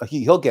him.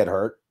 He'll get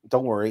hurt.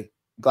 Don't worry.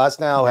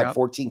 Glass now had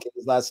 14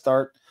 Ks last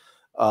start.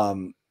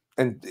 And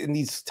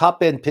these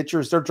top end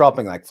pitchers, they're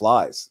dropping like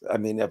flies. I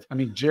mean,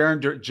 Jared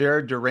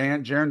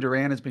Duran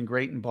has been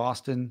great in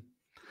Boston.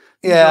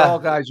 These are all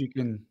guys you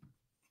can.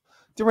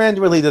 Duran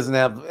really doesn't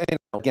have.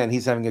 Again,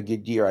 he's having a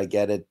good year. I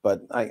get it,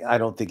 but I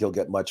don't think he'll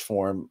get much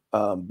for him.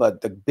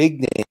 But the big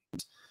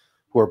names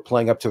who are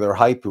playing up to their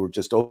hype, who are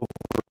just over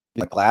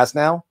like Glass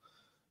now.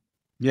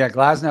 Yeah,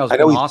 Glasnow's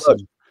been awesome.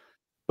 Good.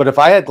 But if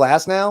I had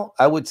Glass now,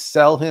 I would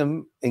sell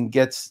him and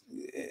get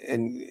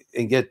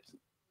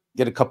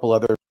a couple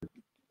other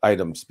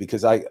items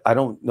because I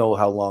don't know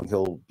how long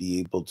he'll be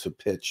able to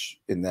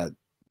pitch in that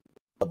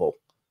level.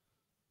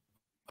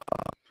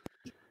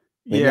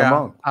 Maybe I'm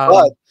wrong.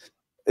 But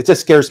it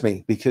just scares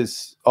me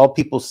because all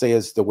people say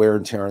is the wear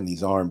and tear on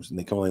these arms, and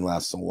they can only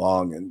last so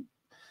long. And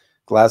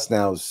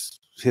Glasnow's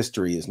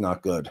history is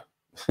not good.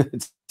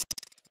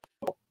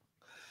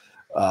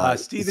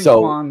 Stephen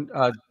Kwan,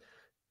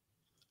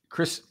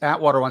 Chris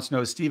Atwater wants to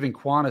know, is Stephen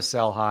Kwan a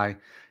sell high?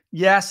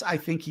 Yes, I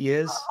think he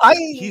is.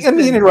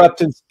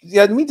 Interrupting.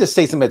 Yeah, let me just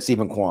say something about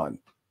Stephen Kwan.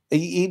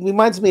 He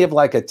reminds me of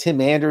like a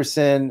Tim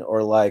Anderson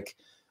or like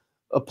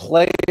a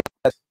player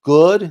that's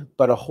good,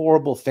 but a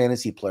horrible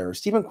fantasy player.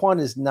 Stephen Kwan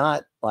is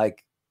not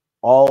like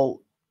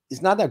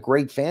he's not that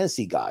great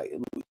fantasy guy.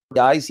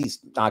 Guys, he's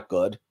not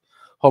good.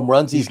 Home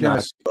runs, he's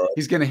not good.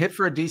 He's going to hit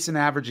for a decent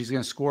average. He's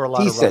going to score a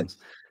lot of runs.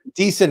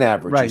 Decent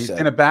average, right? He's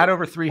going to bat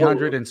over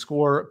 300 and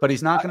score, but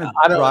he's not going to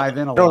drive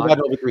in a lot.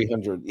 Bat over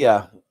 300.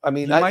 Yeah, I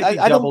mean,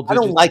 I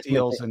don't like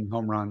steals and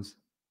home runs.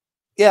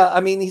 Yeah, I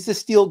mean, he's a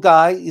steal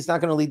guy. He's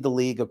not going to lead the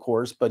league, of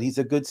course, but he's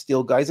a good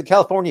steal guy. He's a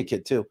California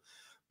kid too.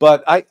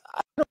 But I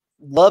don't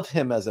love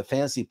him as a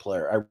fantasy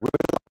player.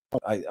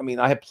 I mean,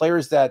 I have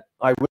players that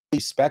I really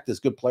respect as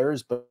good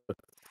players, but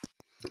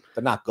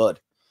they're not good.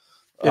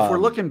 If we're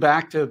looking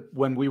back to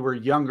when we were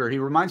younger, he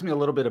reminds me a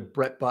little bit of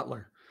Brett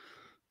Butler.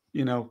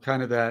 You know,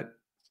 kind of that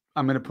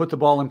I'm going to put the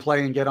ball in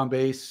play and get on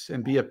base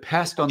and be a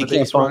pest on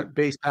the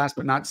base pass,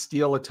 but not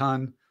steal a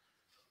ton.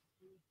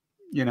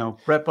 You know,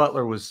 Brett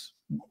Butler was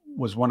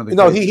one of the.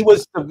 No, he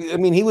was. I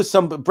mean, he was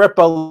some Brett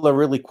Butler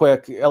really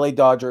quick. LA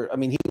Dodger. I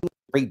mean, he was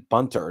a great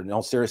bunter. In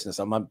all seriousness,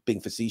 I'm not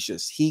being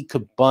facetious. He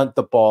could bunt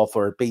the ball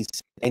for a base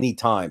any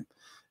time,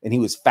 and he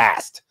was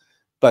fast.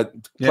 But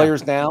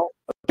players now,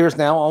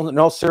 in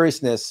all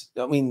seriousness,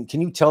 I mean,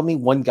 can you tell me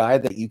one guy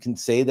that you can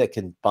say that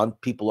can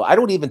bunt people? I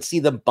don't even see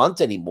them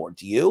bunt anymore.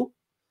 Do you?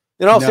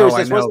 In all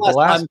seriousness, when's the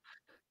last time?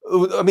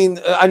 I mean,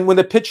 when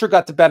the pitcher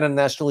got to bat in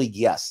the National League,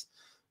 yes.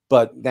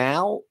 But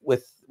now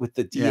with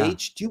the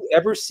DH, do you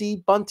ever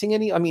see bunting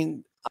any? I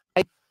mean,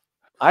 I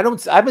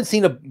haven't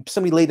seen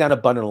somebody lay down a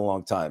bunt in a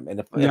long time.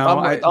 And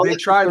they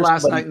tried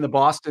last night in the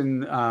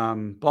Boston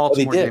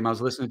Baltimore game. I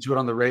was listening to it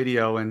on the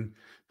radio, and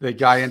the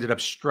guy ended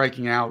up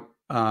striking out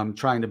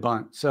trying to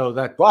bunt. So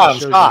that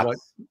shows you what.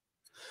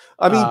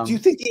 I mean, do you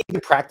think they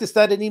even practice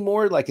that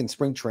anymore, like in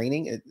spring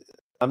training?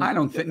 I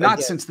don't think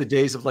not since the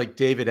days of like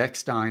David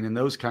Eckstein and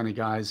those kind of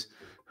guys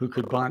who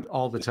could bunt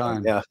all the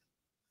time. Yeah.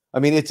 I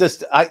mean, it's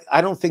just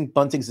I don't think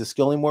bunting's a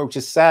skill anymore, which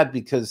is sad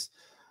because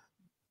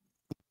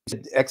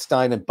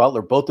Eckstein and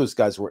Butler, both those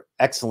guys were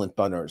excellent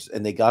bunters,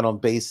 and they got on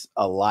base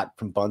a lot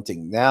from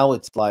bunting. Now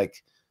it's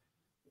like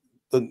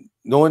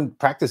no one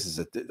practices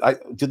it.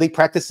 Do they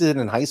practice it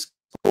in high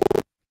school,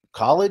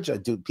 college?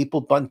 Do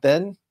people bunt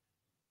then?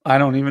 I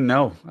don't even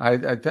know.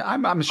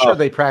 I'm sure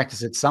they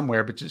practice it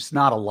somewhere, but just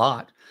not a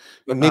lot.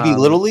 Maybe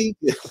Little League.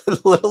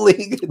 Little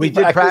League. We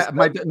did.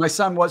 My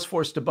son was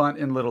forced to bunt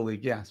in Little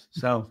League. Yes.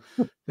 So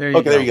there you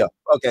go. There you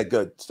go. Okay,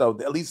 good. So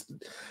at least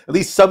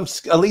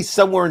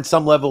somewhere in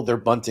some level they're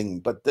bunting,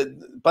 but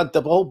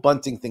the whole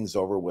bunting thing's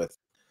over with.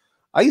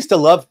 I used to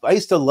love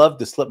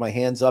to slip my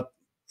hands up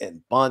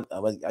and bunt.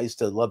 I used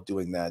to love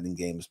doing that in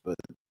games, but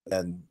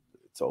then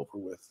it's over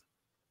with.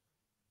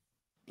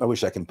 I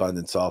wish I can bunt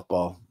in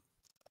softball.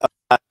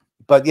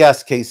 But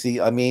yes, Casey,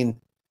 I mean,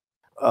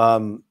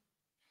 I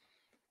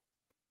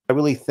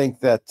really think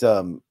that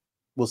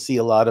we'll see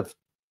a lot of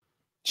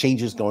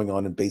changes going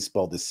on in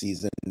baseball this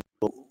season.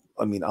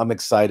 I mean, I'm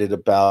excited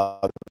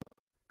about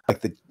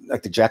like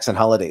the Jackson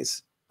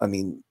Holidays. I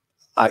mean,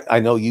 I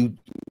know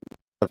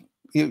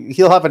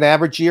he'll have an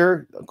average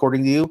year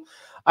according to you.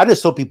 I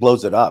just hope he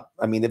blows it up.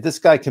 I mean, if this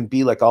guy can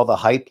be like all the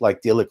hype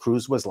like De La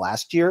Cruz was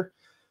last year,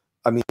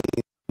 I mean,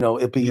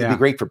 it'd be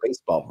great for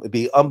baseball. It'd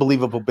be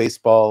unbelievable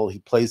baseball. He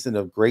plays in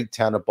a great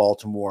town of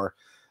Baltimore,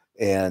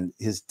 and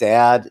his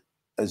dad,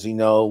 as you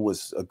know,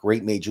 was a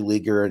great major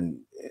leaguer and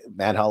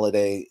Matt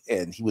Holliday,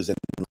 and he was in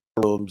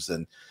rooms.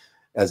 And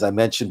as I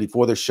mentioned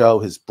before the show,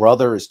 his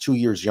brother is 2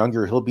 years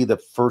younger. He'll be the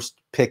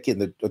first pick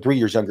 3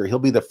 years younger. He'll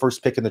be the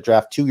first pick in the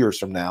draft 2 years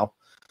from now.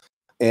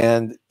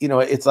 And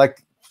it's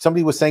like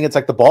somebody was saying, it's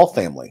like the Ball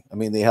family. I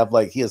mean, he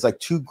has like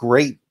two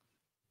great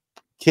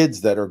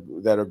kids that are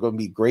going to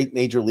be great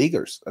major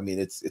leaguers. I mean,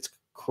 it's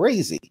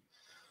crazy.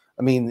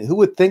 I mean, who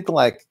would think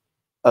like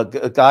a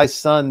guy's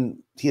son?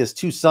 He has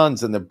two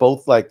sons, and they're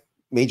both like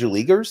major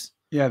leaguers.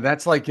 Yeah,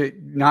 that's like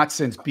not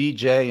since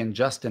BJ and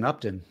Justin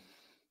Upton.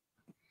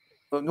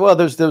 Well,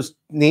 there's those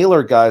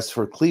Naylor guys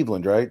for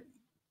Cleveland, right?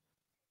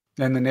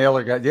 And the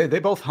Naylor guy, yeah, they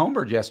both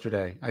homered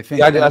yesterday. I think.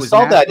 Yeah, I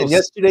saw that. And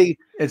yesterday,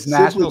 it's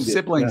National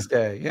Siblings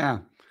Day. Yeah,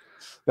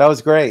 that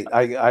was great.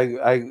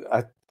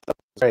 I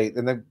great.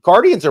 And the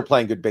Guardians are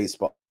playing good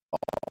baseball.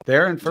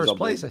 They're in first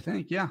place, I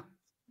think. Yeah.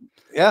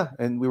 Yeah.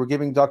 And we were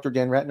giving Dr.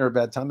 Dan Ratner a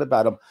bad time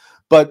about him.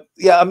 But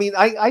yeah, I mean,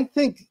 I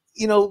think,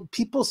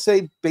 people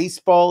say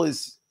baseball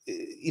is,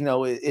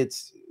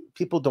 it's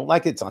people don't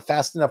like it. It's not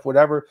fast enough,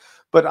 whatever.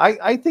 But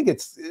I think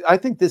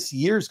this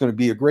year is going to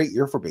be a great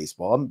year for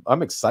baseball.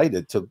 I'm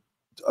excited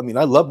I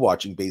love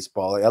watching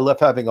baseball. I love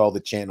having all the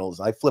channels.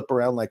 I flip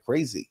around like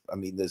crazy. I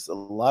mean, there's a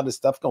lot of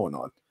stuff going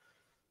on.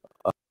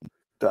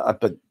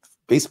 But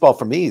baseball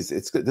for me this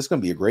is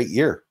going to be a great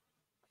year.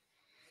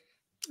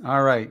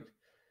 All right.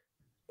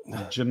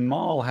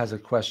 Jamal has a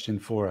question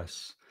for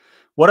us.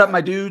 What up,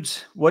 my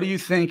dudes? What do you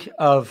think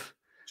of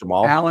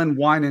Jamal Alan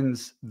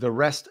Winans the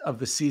rest of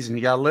the season?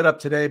 He got lit up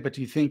today, but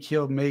do you think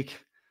he'll make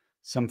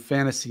some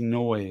fantasy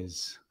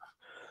noise?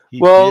 He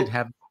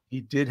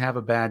did have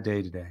a bad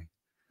day today.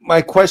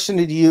 My question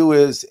to you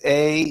is,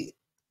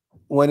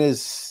 when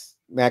is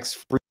Max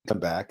Fried come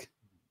back?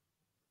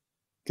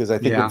 Because I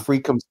think when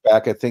Fried comes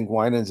back, I think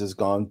Winans is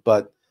gone,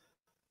 but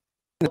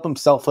he help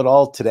himself at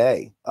all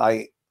today.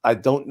 I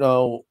don't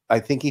know. I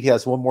think he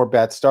has one more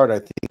bad start. I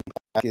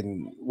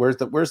think where's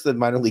the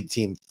minor league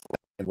team?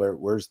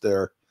 Where's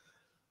their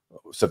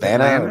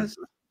Savannah?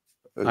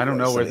 I don't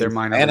know where their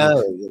minor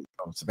league.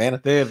 Savannah.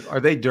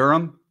 Are they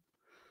Durham?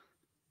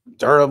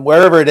 Durham,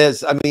 wherever it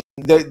is. I mean,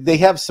 they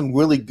have some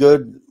really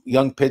good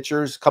young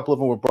pitchers. A couple of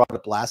them were brought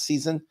up last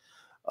season.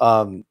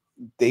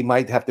 They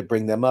might have to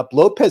bring them up.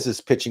 Lopez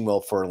is pitching well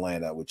for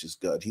Atlanta, which is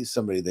good. He's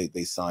somebody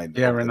they signed.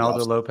 Yeah,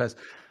 Ronaldo Lopez.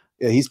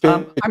 Yeah, he's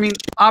been. I mean,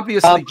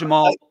 obviously,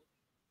 Jamal.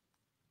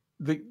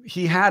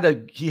 He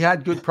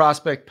had good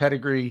prospect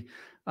pedigree.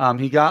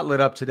 He got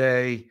lit up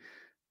today.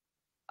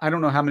 I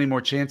don't know how many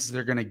more chances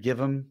they're going to give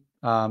him.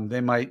 They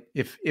might,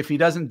 if he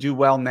doesn't do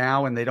well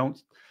now and they don't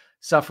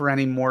suffer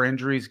any more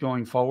injuries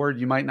going forward,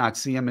 you might not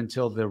see him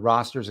until the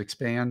rosters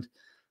expand.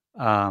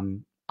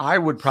 I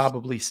would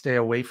probably stay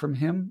away from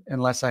him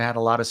unless I had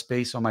a lot of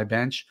space on my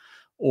bench,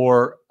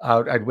 or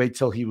I'd wait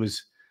till he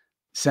was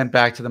sent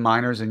back to the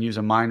minors and use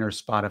a minor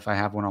spot if I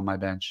have one on my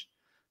bench.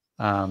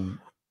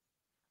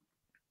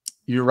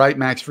 You're right.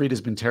 Max Fried has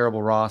been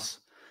terrible, Ross.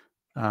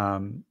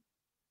 Well,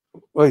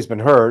 he's been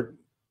hurt.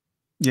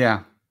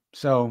 Yeah.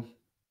 So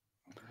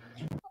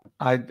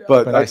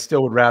but I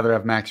still would rather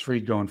have Max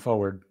Fried going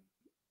forward.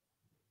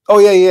 Oh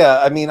yeah.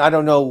 I mean, I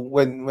don't know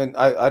when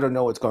I don't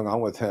know what's going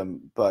on with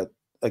him, but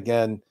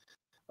again,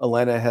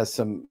 Atlanta has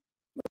some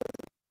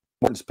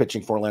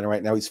pitching for Atlanta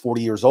right now. He's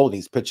 40 years old and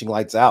he's pitching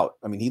lights out.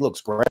 I mean, he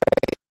looks great.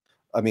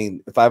 I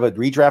mean, if I have a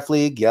redraft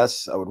league,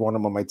 yes, I would want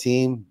him on my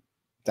team.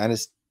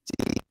 Dynasty,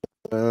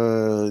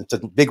 it's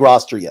a big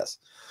roster, yes.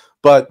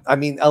 But I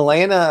mean,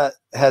 Atlanta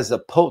has a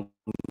potent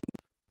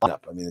lineup.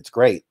 I mean, it's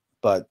great,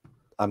 but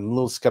I'm a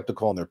little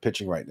skeptical on their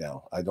pitching right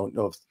now. I don't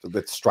know if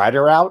with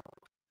Strider out.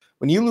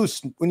 When you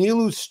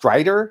lose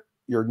Strider,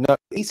 you're not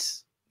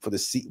ace for the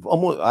season.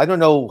 Almost, I don't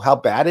know how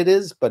bad it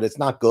is, but it's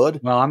not good.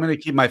 Well, I'm going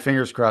to keep my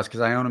fingers crossed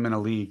because I own him in a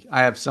league.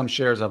 I have some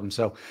shares of him.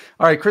 So,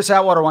 all right, Chris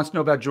Atwater wants to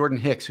know about Jordan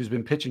Hicks, who's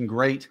been pitching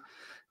great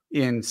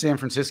in San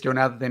Francisco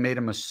now that they made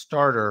him a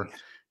starter.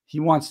 He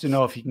wants to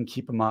know if he can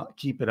keep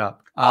it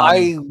up.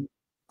 I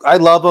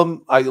love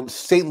him.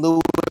 St.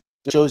 Louis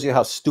shows you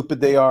how stupid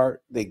they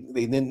are. They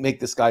didn't make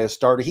this guy a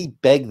starter. He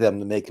begged them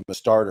to make him a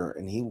starter,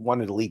 and he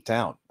wanted to leave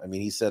town. I mean,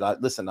 he said,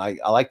 "Listen, I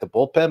like the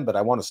bullpen, but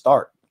I want to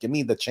start. Give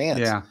me the chance."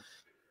 Yeah.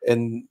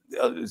 And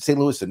St.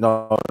 Louis said,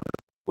 "No,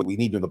 we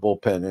need you in the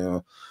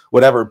bullpen,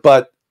 whatever."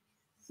 But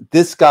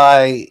this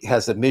guy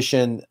has a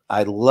mission.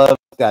 I love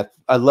that.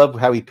 I love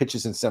how he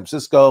pitches in San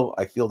Francisco.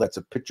 I feel that's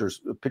a pitcher's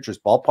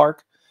ballpark.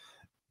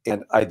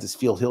 And I just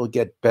feel he'll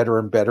get better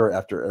and better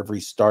after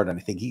every start. And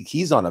I think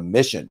he's on a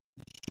mission.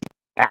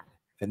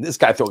 and this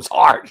guy throws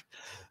hard.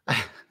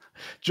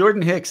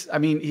 Jordan Hicks, I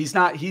mean,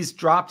 he's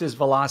dropped his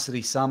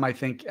velocity some, I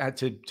think,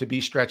 to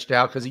be stretched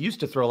out, because he used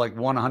to throw like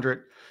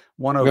 100,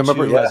 102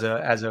 Remember,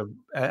 as a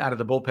out of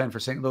the bullpen for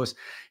St. Louis.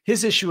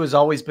 His issue has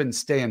always been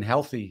staying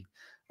healthy.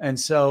 And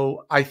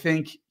so I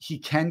think he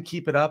can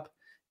keep it up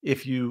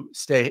if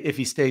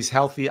he stays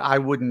healthy. I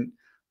wouldn't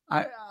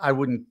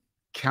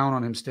count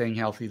on him staying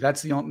healthy.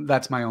 That's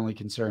my only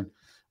concern.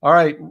 All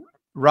right,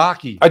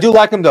 Rocky. I do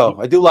like him though.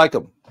 I do like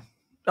him.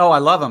 Oh, I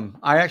love him.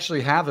 I actually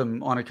have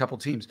him on a couple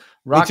teams.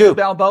 Rocky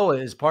Balboa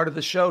is part of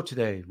the show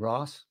today,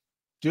 Ross.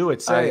 Do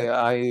it. Say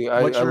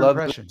it. What's your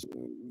impression?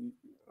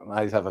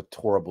 I have a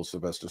horrible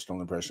Sylvester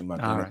Stallone impression. My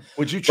All right.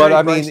 Would you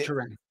trade Bryce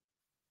Terang?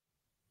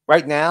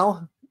 Right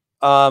now,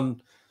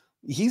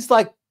 he's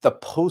like the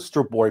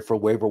poster boy for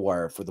waiver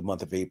wire for the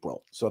month of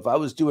April. So if I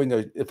was doing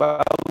a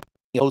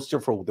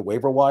poster for the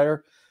waiver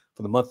wire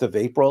for the month of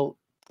April,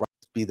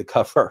 be the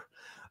cover.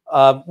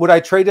 Would I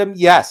trade him?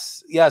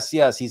 Yes.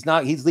 He's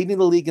leading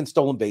the league in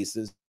stolen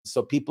bases,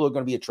 so people are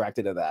going to be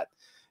attracted to that.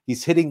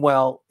 He's hitting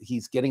well.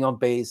 He's getting on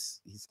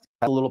base. He's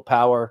got a little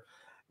power.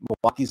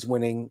 Milwaukee's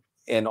winning,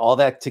 and all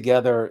that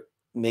together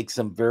makes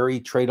him very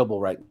tradable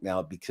right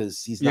now,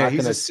 because he's not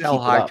going to sell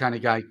high kind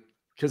of guy.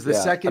 Because the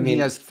second he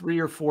has 3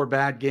 or 4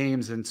 bad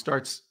games and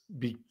starts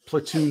be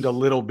platooned a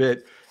little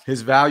bit,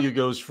 his value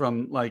goes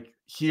from like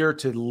here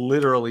to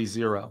literally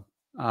 0.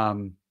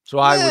 So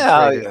I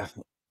would trade it.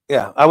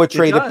 Yeah, I would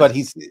trade it, but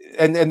he's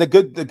and the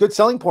good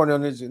selling point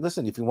on it is,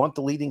 listen, if you want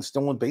the leading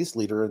stolen base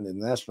leader in the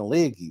National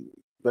League, you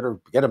better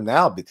get him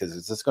now, because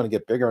it's just going to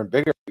get bigger and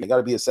bigger. You got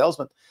to be a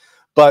salesman.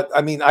 But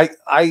I mean,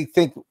 I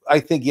think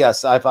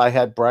yes, I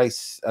had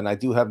Bryce, and I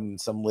do have him in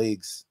some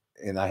leagues,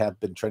 and I have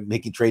been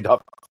making trade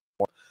up.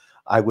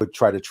 I would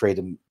try to trade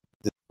him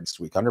this next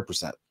week,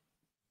 100%.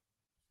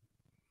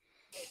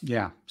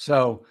 Yeah.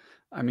 So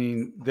I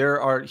mean,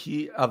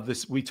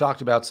 we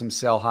talked about some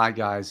sell high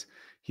guys.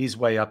 He's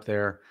way up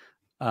there.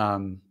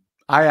 I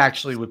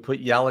actually would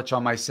put Yelich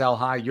on my sell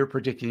high. You're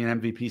predicting an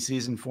MVP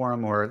season for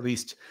him, or at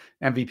least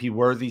MVP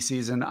worthy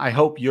season. I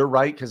hope you're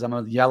right, because I'm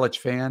a Yelich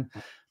fan,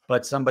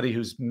 but somebody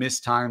who's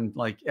missed time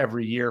like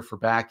every year for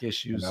back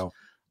issues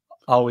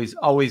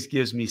always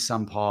gives me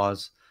some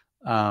pause.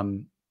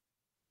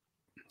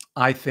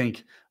 I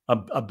think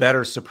a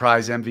better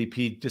surprise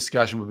MVP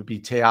discussion would be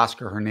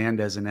Teoscar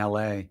Hernandez in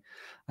LA.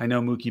 I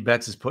know Mookie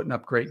Betts is putting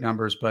up great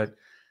numbers, but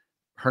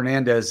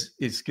Hernandez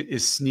is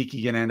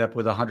sneaky going to end up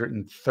with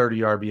 130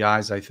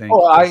 RBIs, I think,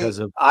 because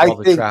of all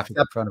the traffic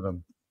in front of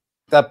him.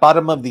 That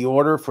bottom of the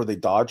order for the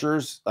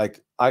Dodgers, like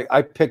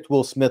I picked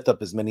Will Smith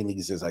up as many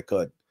leagues as I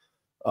could,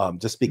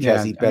 just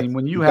because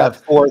when you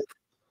have 4th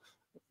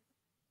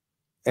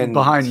and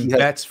behind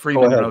Betts,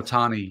 Freeman, and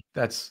Ohtani,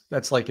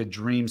 that's like a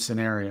dream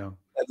scenario.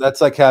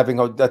 It's like having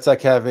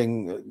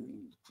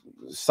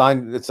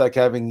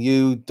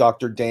you,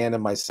 Dr. Dan,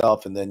 and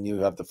myself, and then you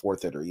have the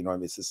 4th hitter. You know what I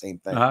mean? It's the same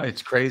thing.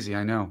 It's crazy.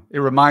 I know. It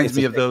reminds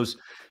me of those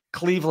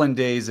Cleveland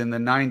days in the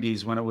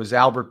 90s when it was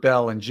Albert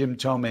Bell and Jim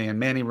Tomei and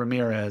Manny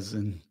Ramirez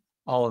and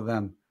all of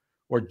them,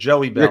 or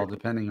Joey Bell,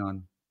 depending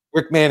on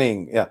Rick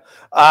Manning. Yeah.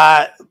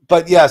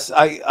 But yes,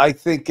 I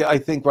think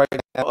right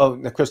now.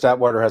 Oh, Chris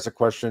Atwater has a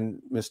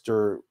question.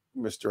 Mr.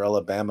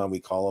 Alabama, we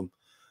call him.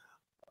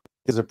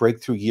 Is a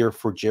breakthrough year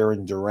for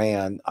Jarren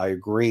Duran. I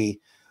agree,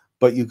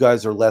 but you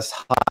guys are less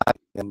high.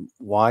 And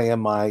why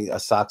am I a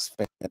Sox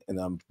fan? And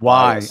I'm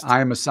biased? I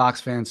am a Sox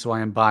fan, so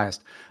I am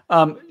biased.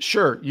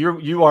 Sure,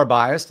 you are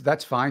biased.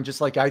 That's fine. Just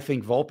like I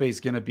think Volpe is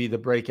going to be the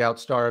breakout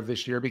star of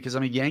this year, because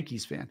I'm a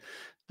Yankees fan.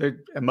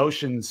 Their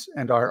emotions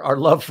and our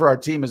love for our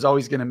team is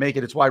always going to make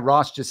it. It's why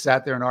Ross just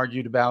sat there and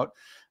argued about.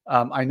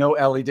 I know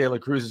Ellie De La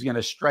Cruz is going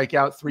to strike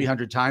out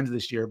 300 times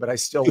this year, but I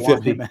still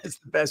want him as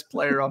the best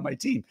player on my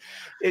team.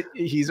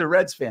 He's a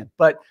Reds fan,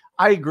 but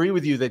I agree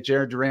with you that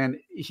Jarren Duran,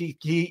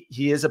 he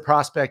is a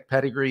prospect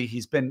pedigree.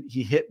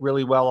 He hit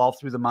really well all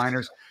through the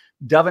minors.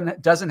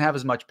 Doesn't have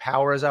as much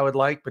power as I would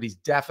like, but he's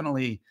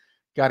definitely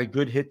got a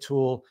good hit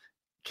tool,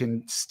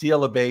 can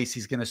steal a base.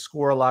 He's going to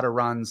score a lot of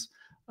runs.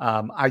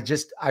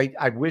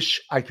 I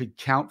wish I could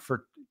count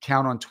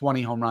on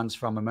 20 home runs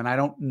from him. And I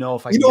don't know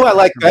if I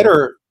like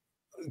better.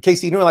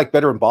 Casey, I like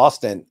better in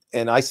Boston,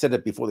 and I said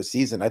it before the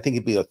season. I think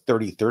he'd be a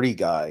 30-30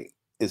 guy.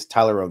 Is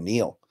Tyler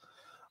O'Neill?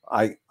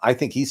 I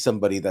think he's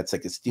somebody that's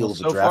like a steal of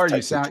the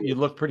draft. So far, you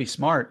look pretty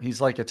smart.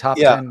 He's like a top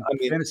 10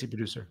 fantasy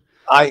producer.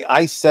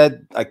 I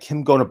said like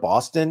him going to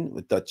Boston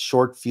with the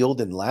short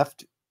field and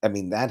left. I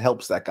mean, that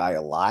helps that guy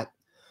a lot.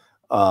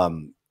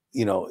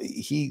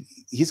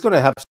 He's going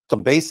to have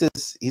some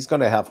bases. He's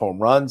going to have home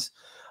runs.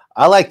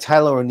 I like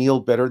Tyler O'Neill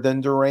better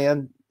than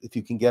Duran. If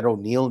you can get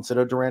O'Neill instead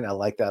of Duran, I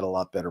like that a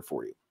lot better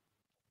for you.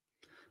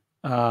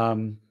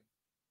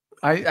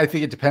 I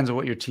think it depends on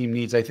what your team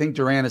needs. I think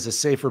Duran is a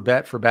safer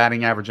bet for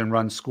batting average and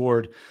runs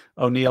scored.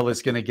 O'Neill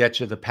is going to get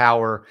you the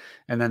power,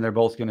 and then they're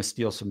both going to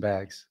steal some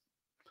bags.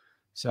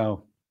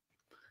 So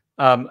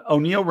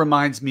O'Neill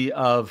reminds me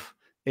of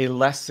a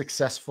less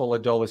successful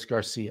Adolis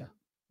Garcia,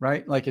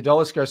 right? Like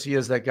Adolis Garcia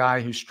is that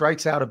guy who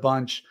strikes out a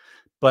bunch,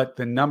 but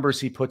the numbers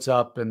he puts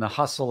up and the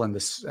hustle and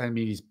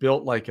he's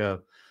built like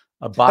a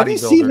a Have you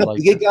seen bodybuilder the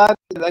like big that.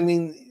 guy? I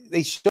mean,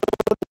 they showed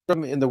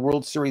him in the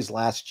World Series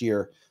last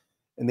year,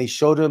 and they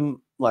showed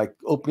him like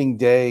opening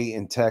day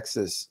in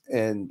Texas.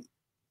 And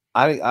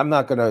I'm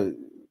not going to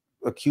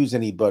accuse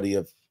anybody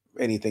of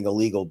anything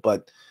illegal,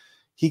 but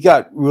he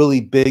got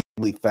really big,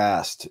 really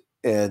fast.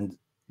 And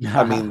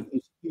I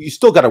mean, you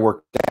still got to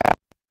work that.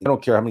 I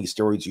don't care how many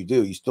steroids you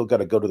do. You still got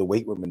to go to the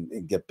weight room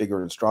and get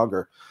bigger and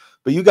stronger.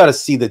 But you got to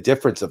see the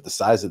difference of the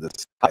size of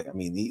this guy. I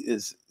mean,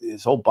 his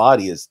whole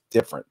body is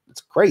different.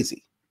 It's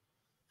crazy.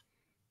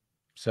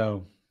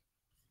 So,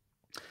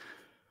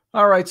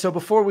 all right. So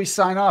before we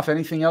sign off,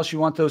 anything else you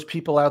want those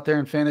people out there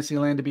in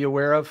Fantasyland to be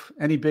aware of?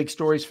 Any big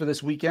stories for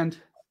this weekend?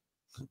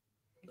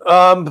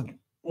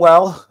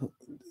 Well,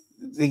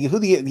 the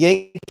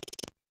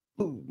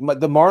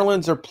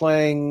Marlins are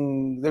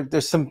playing.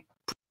 There's some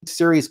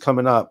series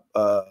coming up.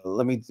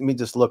 Let me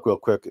just look real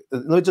quick.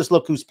 Let me just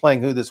look who's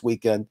playing who this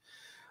weekend.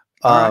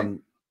 The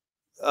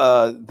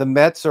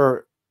Mets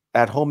are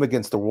at home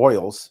against the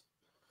Royals,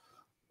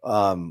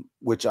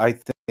 which I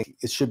think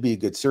it should be a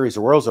good series.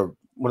 The Royals are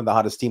one of the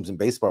hottest teams in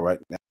baseball right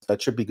now.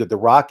 That should be good. The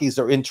Rockies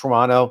are in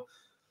Toronto.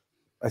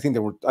 I think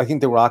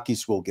the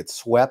Rockies will get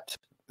swept.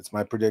 It's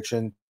my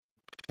prediction.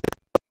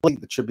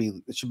 It should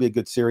be a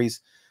good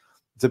series.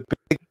 It's a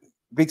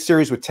big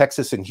series with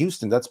Texas and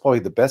Houston. That's probably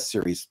the best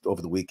series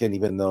over the weekend,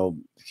 even though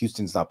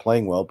Houston's not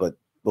playing well, but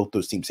both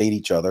those teams hate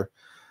each other.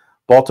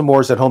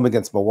 Baltimore's at home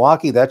against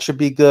Milwaukee. That should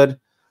be good.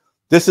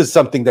 This is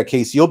something that,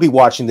 Casey, you'll be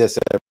watching this.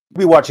 You'll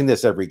be watching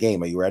this every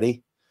game. Are you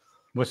ready?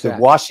 What's the that?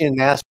 Washington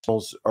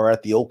Nationals are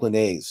at the Oakland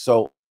A's.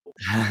 So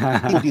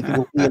how many people do you think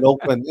will be in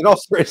Oakland? In all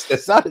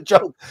seriousness, not a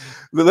joke.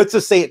 But let's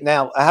just say it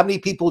now. How many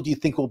people do you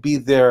think will be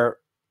there,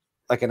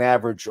 like an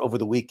average over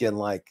the weekend,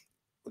 like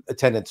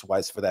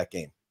attendance-wise for that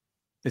game?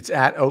 It's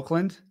at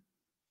Oakland?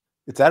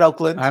 It's at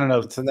Oakland. I don't know.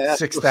 It's in the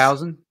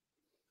 6,000?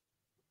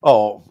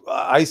 Oh,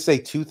 I say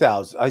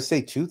 2,000. I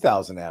say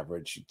 2,000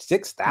 average.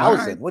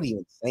 6,000. Right. What are you,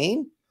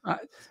 insane?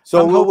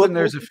 So I'm hoping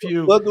there's a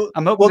few.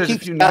 I'm hoping there's a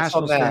few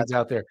Nationals fans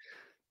out there.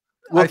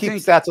 We'll keep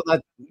stats on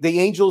that. The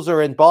Angels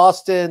are in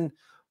Boston.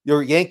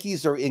 Your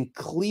Yankees are in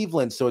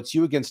Cleveland. So it's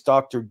you against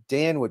Dr.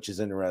 Dan, which is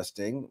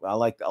interesting. I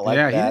like that.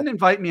 Yeah, he didn't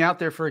invite me out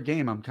there for a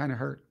game. I'm kind of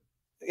hurt.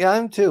 Yeah,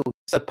 I'm too.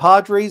 The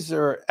Padres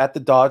are at the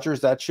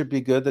Dodgers. That should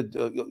be good.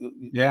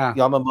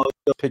 Yamamoto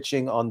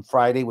pitching on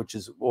Friday, which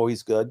is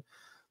always good.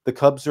 The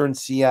Cubs are in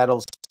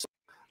Seattle.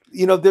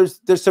 You know,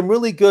 there's some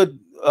really good.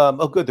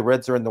 Good. The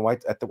Reds are at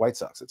the White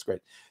Sox. That's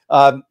great.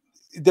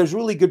 There's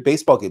really good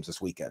baseball games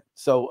this weekend.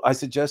 So I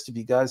suggest if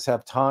you guys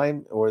have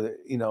time, or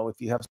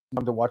if you have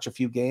time to watch a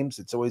few games,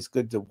 it's always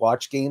good to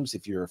watch games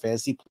if you're a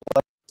fantasy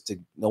player to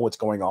know what's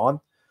going on.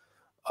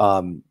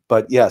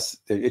 But yes,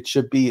 it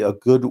should be a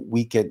good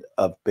weekend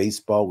of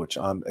baseball, which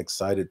I'm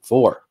excited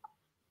for.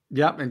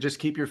 Yep, and just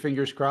keep your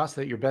fingers crossed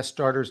that your best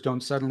starters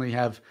don't suddenly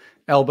have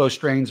elbow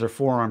strains or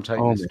forearm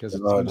tightness, because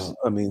it seems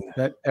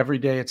that every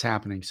day it's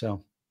happening.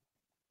 So,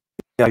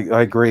 yeah,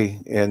 I agree,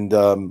 and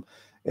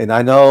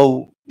I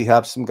know we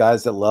have some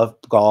guys that love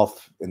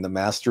golf, and the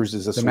Masters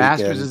is this weekend. The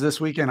Masters is this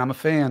weekend. I'm a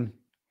fan.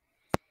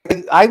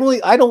 I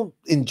don't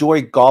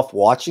enjoy golf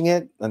watching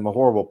it. I'm a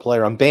horrible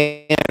player. I'm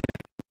banned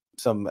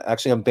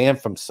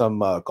from some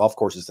golf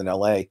courses in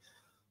LA.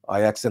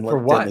 I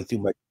accidentally threw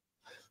my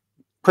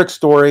quick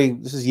story.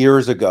 This is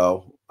years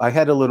ago. I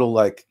had a little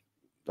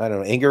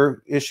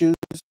anger issues,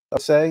 I'll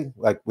say,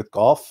 like with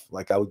golf.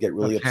 Like I would get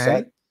really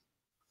upset.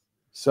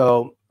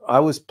 So I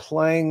was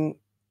playing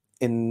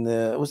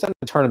it was not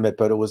a tournament,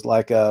 but it was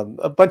like a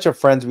bunch of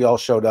friends. We all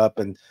showed up,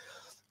 and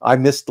I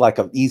missed like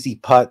an easy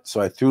putt. So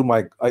I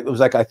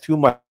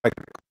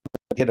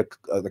hit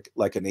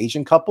like an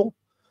Asian couple.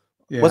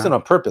 Yeah. It wasn't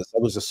on purpose. I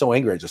was just so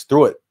angry. I just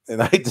threw it,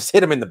 and I just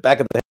hit him in the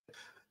back of the head.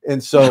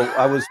 And so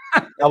I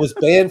was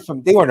banned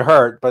from. They weren't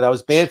hurt, but I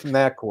was banned from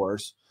that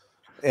course.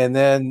 And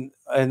then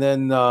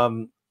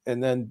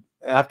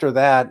after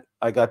that,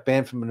 I got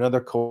banned from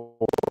another course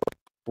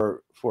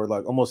for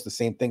like almost the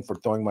same thing, for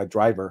throwing my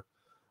driver.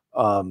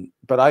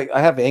 But I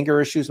have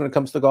anger issues when it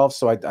comes to golf,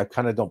 so I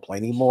kind of don't play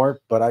anymore.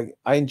 But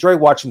I enjoy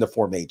watching the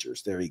four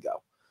majors. There you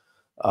go.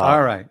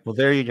 All right. Well,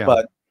 there you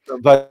go.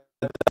 But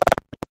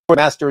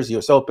Masters,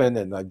 US Open,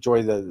 and I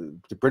enjoy the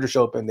British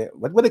Open.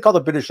 What do they call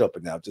the British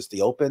Open now? Just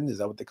the Open? Is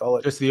that what they call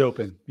it? Just the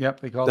Open.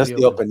 Yep, they call it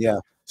the Open. Yeah.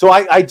 So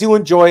I do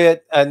enjoy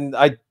it, and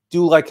I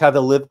do like how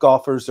the live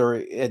golfers are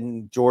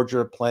in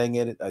Georgia playing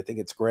it. I think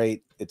it's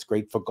great. It's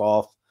great for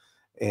golf,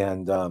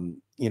 and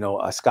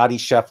Scotty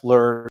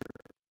Scheffler.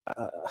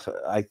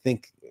 I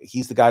think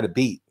he's the guy to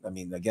beat. I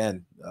mean,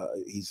 again,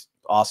 he's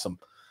awesome.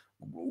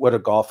 What a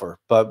golfer!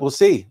 But we'll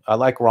see. I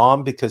like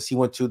Rahm because he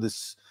went to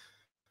this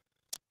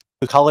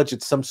college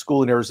at some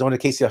school in Arizona.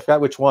 Casey, I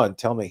forgot which one.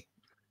 Tell me.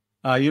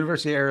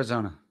 University of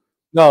Arizona.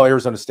 No,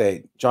 Arizona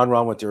State. John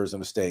Rahm went to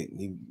Arizona State.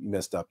 He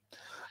messed up.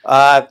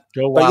 But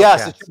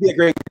yes, it should be a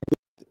great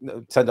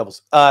 10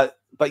 doubles. But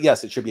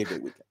yes, it should be a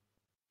great weekend.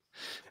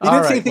 You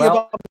didn't say anything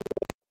about.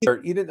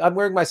 You didn't. I'm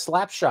wearing my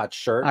Slapshot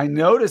shirt. I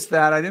noticed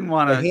that. I didn't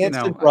want to. The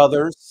Hanson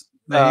brothers.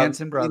 The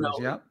Hanson brothers.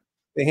 Yeah.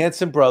 The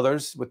Hanson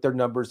brothers with their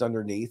numbers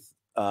underneath.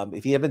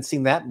 If you haven't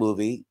seen that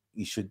movie,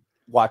 you should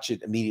watch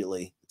it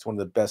immediately. It's one of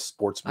the best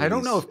sports movies. I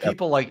don't know if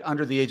people like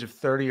under the age of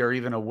 30 are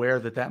even aware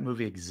that that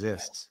movie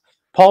exists.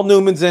 Paul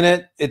Newman's in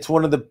it. It's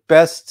one of the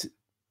best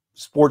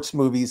sports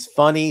movies,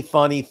 funny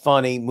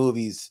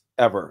movies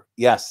ever.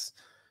 Yes,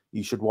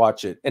 you should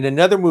watch it. And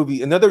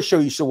another show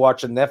you should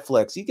watch on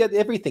Netflix. You get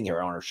everything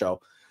here on our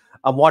show.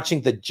 I'm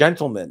watching The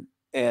Gentleman,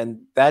 and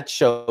that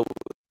show is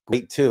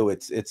great too.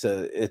 It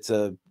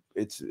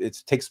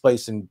takes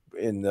place in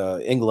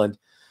England,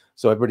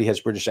 so everybody has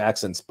British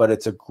accents, but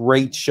it's a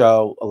great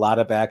show. A lot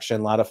of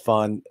action, a lot of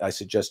fun. I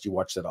suggest you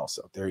watch that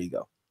also. There you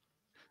go.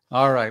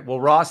 All right.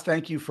 Well, Ross,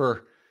 thank you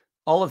for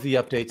all of the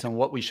updates on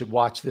what we should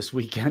watch this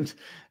weekend.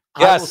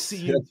 Yes. I will see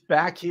you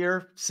back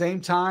here, same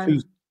time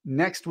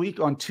next week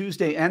on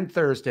Tuesday and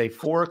Thursday,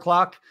 4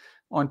 o'clock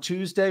on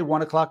Tuesday,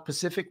 1 o'clock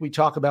Pacific. We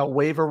talk about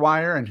waiver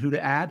wire and who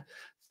to add.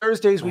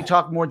 Thursdays, we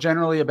talk more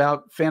generally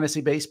about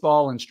fantasy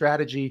baseball and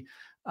strategy.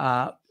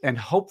 And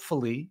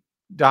hopefully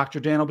Dr.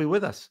 Dan will be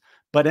with us.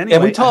 But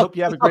anyway, I hope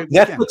you have a great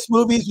Netflix weekend.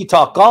 Movies, we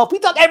talk golf, we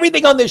talk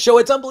everything on this show.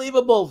 It's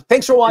unbelievable.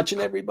 Thanks for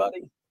watching,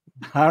 everybody.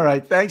 All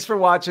right. Thanks for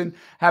watching.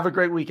 Have a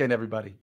great weekend, everybody.